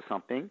 days or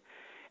something.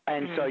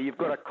 And so you've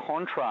got a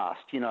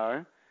contrast, you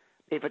know.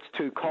 If it's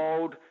too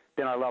cold,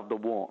 then I love the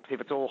warmth.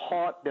 If it's all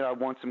hot, then I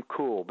want some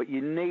cool. But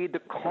you need the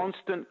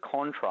constant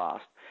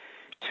contrast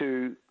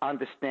to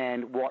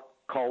understand what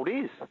cold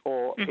is,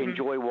 or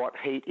enjoy what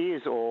heat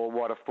is, or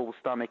what a full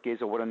stomach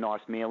is, or what a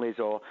nice meal is,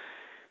 or,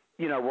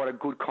 you know, what a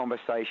good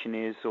conversation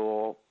is,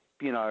 or,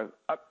 you know.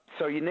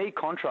 So you need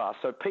contrast.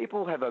 So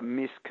people have a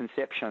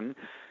misconception,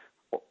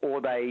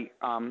 or they,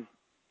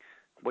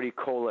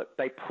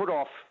 they put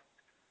off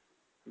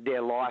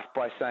their life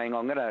by saying,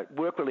 I'm going to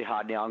work really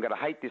hard now, I'm going to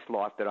hate this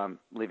life that I'm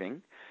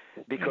living,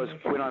 because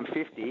when I'm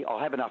 50, I'll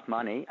have enough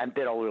money, and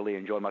then I'll really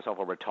enjoy myself,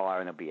 I'll retire,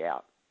 and I'll be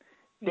out.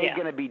 They're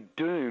going to be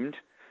doomed.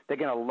 They're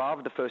going to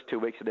love the first 2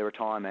 weeks of their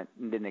retirement,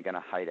 and then they're going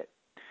to hate it.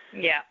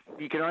 Yeah.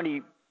 You can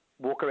only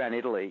walk around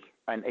Italy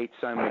and eat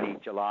so many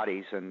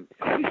gelatis and,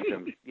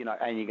 you know,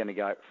 and you're going to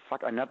go,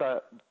 fuck,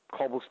 another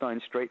cobblestone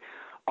street.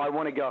 I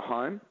want to go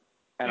home,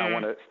 and I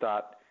want to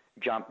start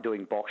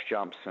doing box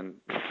jumps and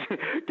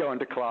going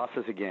to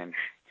classes again.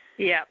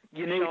 Yeah.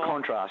 You need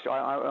contrast.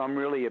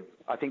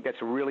 I think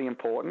that's really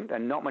important,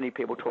 and not many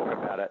people talk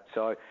about it.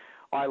 So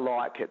I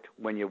like it.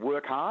 When you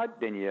work hard,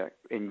 then you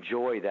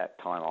enjoy that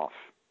time off.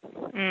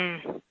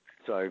 Mm.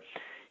 So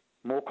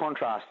more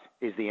contrast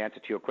is the answer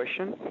to your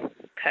question.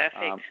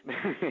 Perfect.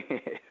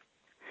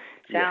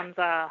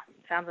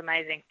 Sounds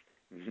amazing.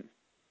 Mm-hmm.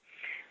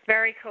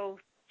 Very cool.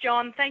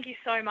 John, thank you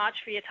so much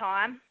for your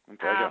time. My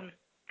pleasure.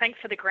 Thanks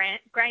for the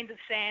grains of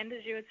sand,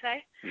 as you would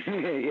say.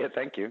 Yeah,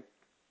 thank you.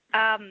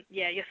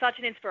 Yeah, you're such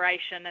an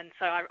inspiration, and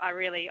so I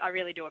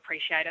really do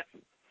appreciate it.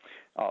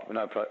 Oh,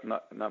 no,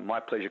 my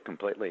pleasure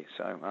completely.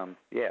 So,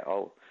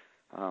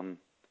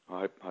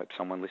 I hope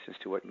someone listens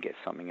to it and gets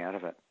something out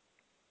of it.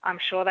 I'm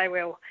sure they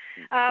will.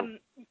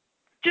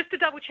 Just to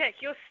double check,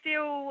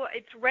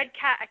 it's Red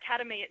Cat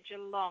Academy at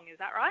Geelong, is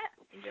that right?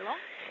 In Geelong?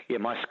 Yeah,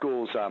 my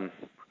school's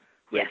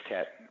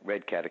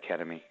Red Cat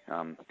Academy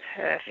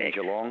Perfect. in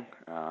Geelong,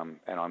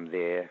 and I'm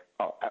there.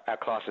 Oh,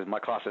 my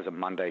classes are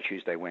Monday,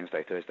 Tuesday,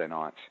 Wednesday, Thursday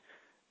nights,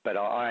 but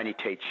I only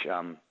teach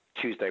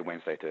Tuesday,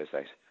 Wednesday,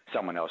 Thursdays.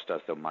 Someone else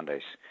does the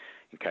Mondays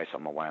in case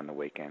I'm away on the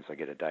weekends. I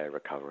get a day of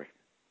recovery.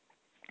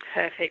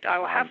 Perfect. I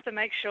will have to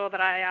make sure that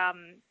I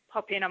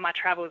pop in on my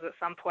travels at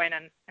some point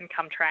and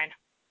come train.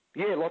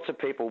 Yeah, lots of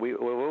people. We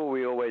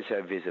always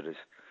have visitors.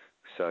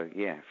 So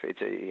yeah,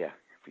 you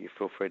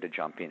feel free to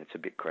jump in. It's a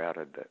bit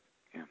crowded, but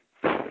yeah.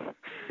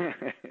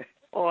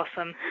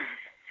 Awesome.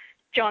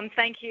 John,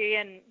 thank you,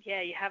 and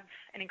you have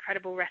an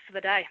incredible rest of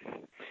the day.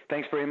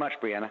 Thanks very much,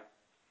 Brianna.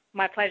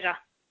 My pleasure.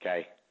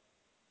 Okay.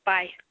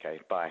 Bye. Okay,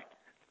 bye.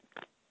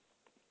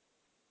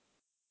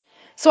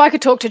 So I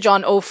could talk to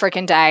John all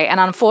freaking day, and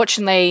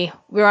unfortunately,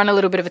 we're on a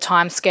little bit of a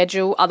time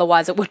schedule.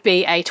 Otherwise, it would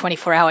be a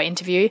 24-hour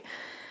interview.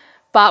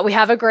 But we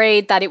have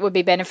agreed that it would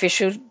be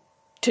beneficial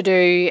to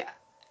do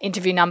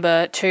interview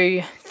number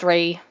 2,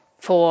 3,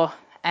 4,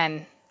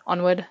 and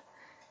onward,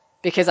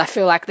 because I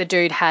feel like the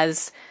dude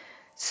has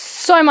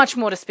so much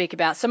more to speak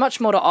about, so much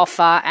more to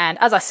offer, and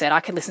as I said,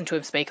 I could listen to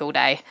him speak all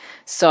day.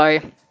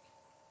 So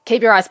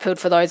keep your eyes peeled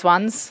for those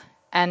ones.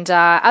 And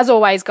as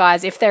always,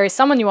 guys, if there is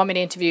someone you want me to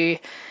interview,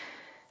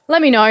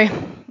 let me know.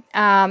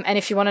 And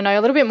if you want to know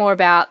a little bit more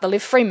about the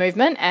Live Free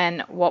movement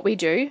and what we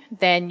do,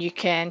 then you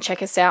can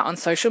check us out on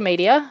social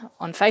media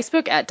on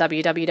Facebook at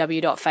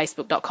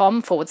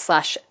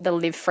www.facebook.com/the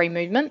Live Free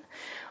movement,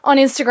 on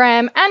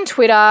Instagram and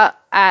Twitter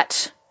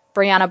at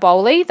Brianna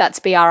Bowley,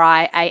 that's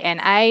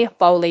Briana,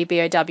 Bowley,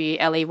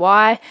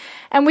 Bowley.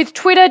 And with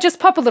Twitter, just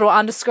pop a little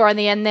underscore in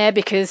the end there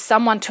because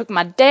someone took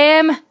my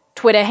damn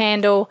Twitter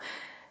handle.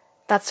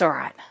 That's all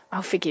right.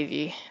 I'll forgive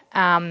you.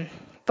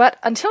 But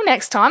until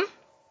next time,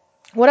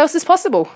 what else is possible?